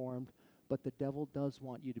uninformed. But the devil does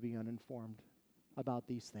want you to be uninformed about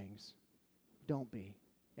these things. Don't be.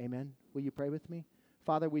 Amen? Will you pray with me?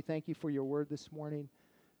 Father, we thank you for your word this morning.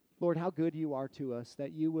 Lord, how good you are to us,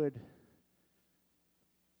 that you would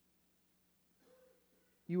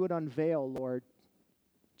unveil, Lord,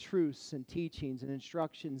 truths and teachings and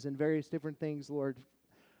instructions and various different things, Lord,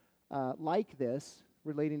 like this,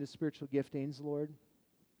 relating to spiritual giftings, Lord,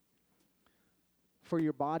 for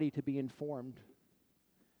your body to be informed.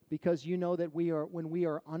 Because you know that when we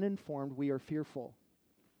are uninformed, we are fearful.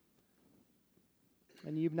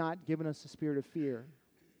 And you've not given us a spirit of fear.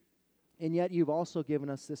 And yet you've also given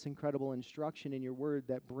us this incredible instruction in your word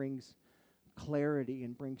that brings clarity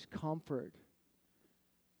and brings comfort,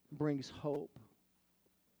 brings hope.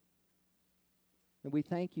 And we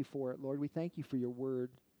thank you for it, Lord. We thank you for your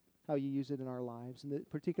word, how you use it in our lives, and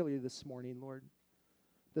particularly this morning, Lord,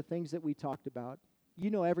 the things that we talked about. You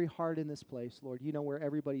know every heart in this place, Lord. You know where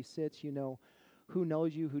everybody sits. You know who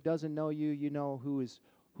knows you, who doesn't know you. You know who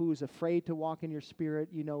is afraid to walk in your spirit.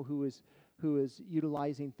 You know who is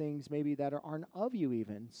utilizing things maybe that aren't of you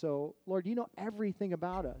even. So, Lord, you know everything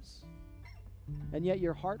about us. And yet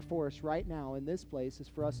your heart for us right now in this place is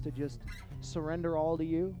for us to just surrender all to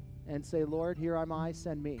you and say, Lord, here am I,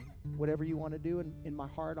 send me. Whatever you want to do in my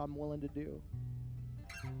heart, I'm willing to do.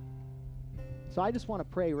 So I just want to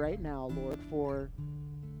pray right now, Lord, for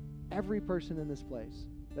every person in this place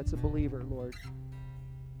that's a believer, Lord,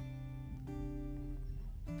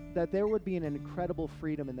 that there would be an incredible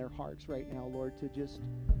freedom in their hearts right now, Lord, to just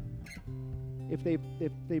if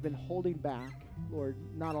they've been holding back, Lord,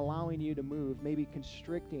 not allowing you to move, maybe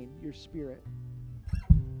constricting your spirit.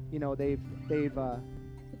 You know, they've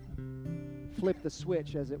flipped the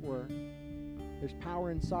switch, as it were. There's power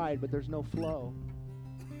inside, but there's no flow.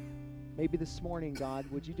 Maybe this morning, God,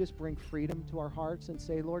 would you just bring freedom to our hearts and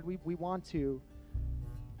say, Lord, we want to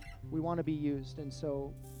be used, and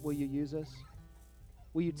so will you use us?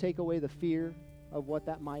 Will you take away the fear of what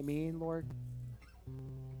that might mean, Lord?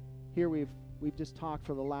 Here we've just talked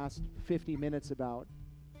for the last 50 minutes about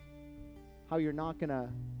how you're not going to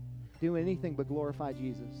do anything but glorify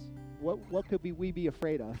Jesus. What could we be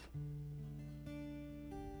afraid of?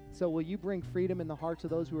 So will you bring freedom in the hearts of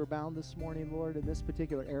those who are bound this morning, Lord, in this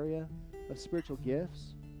particular area of spiritual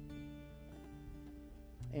gifts?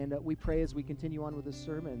 And we pray as we continue on with this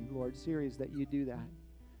sermon, Lord, series, that you do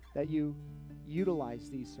that you utilize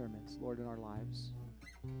these sermons, Lord, in our lives.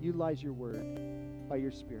 Utilize your word by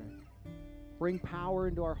your Spirit. Bring power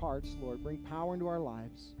into our hearts, Lord. Bring power into our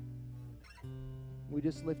lives. We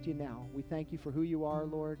just lift you now. We thank you for who you are,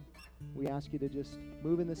 Lord. We ask you to just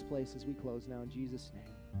move in this place as we close now in Jesus' name.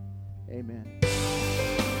 Amen.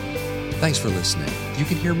 Thanks for listening. You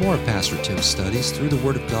can hear more of Pastor Tim's studies through the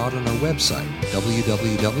Word of God on our website,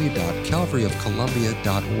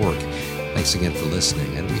 www.calvaryofcolumbia.org. Thanks again for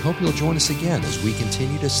listening, and we hope you'll join us again as we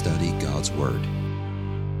continue to study God's Word.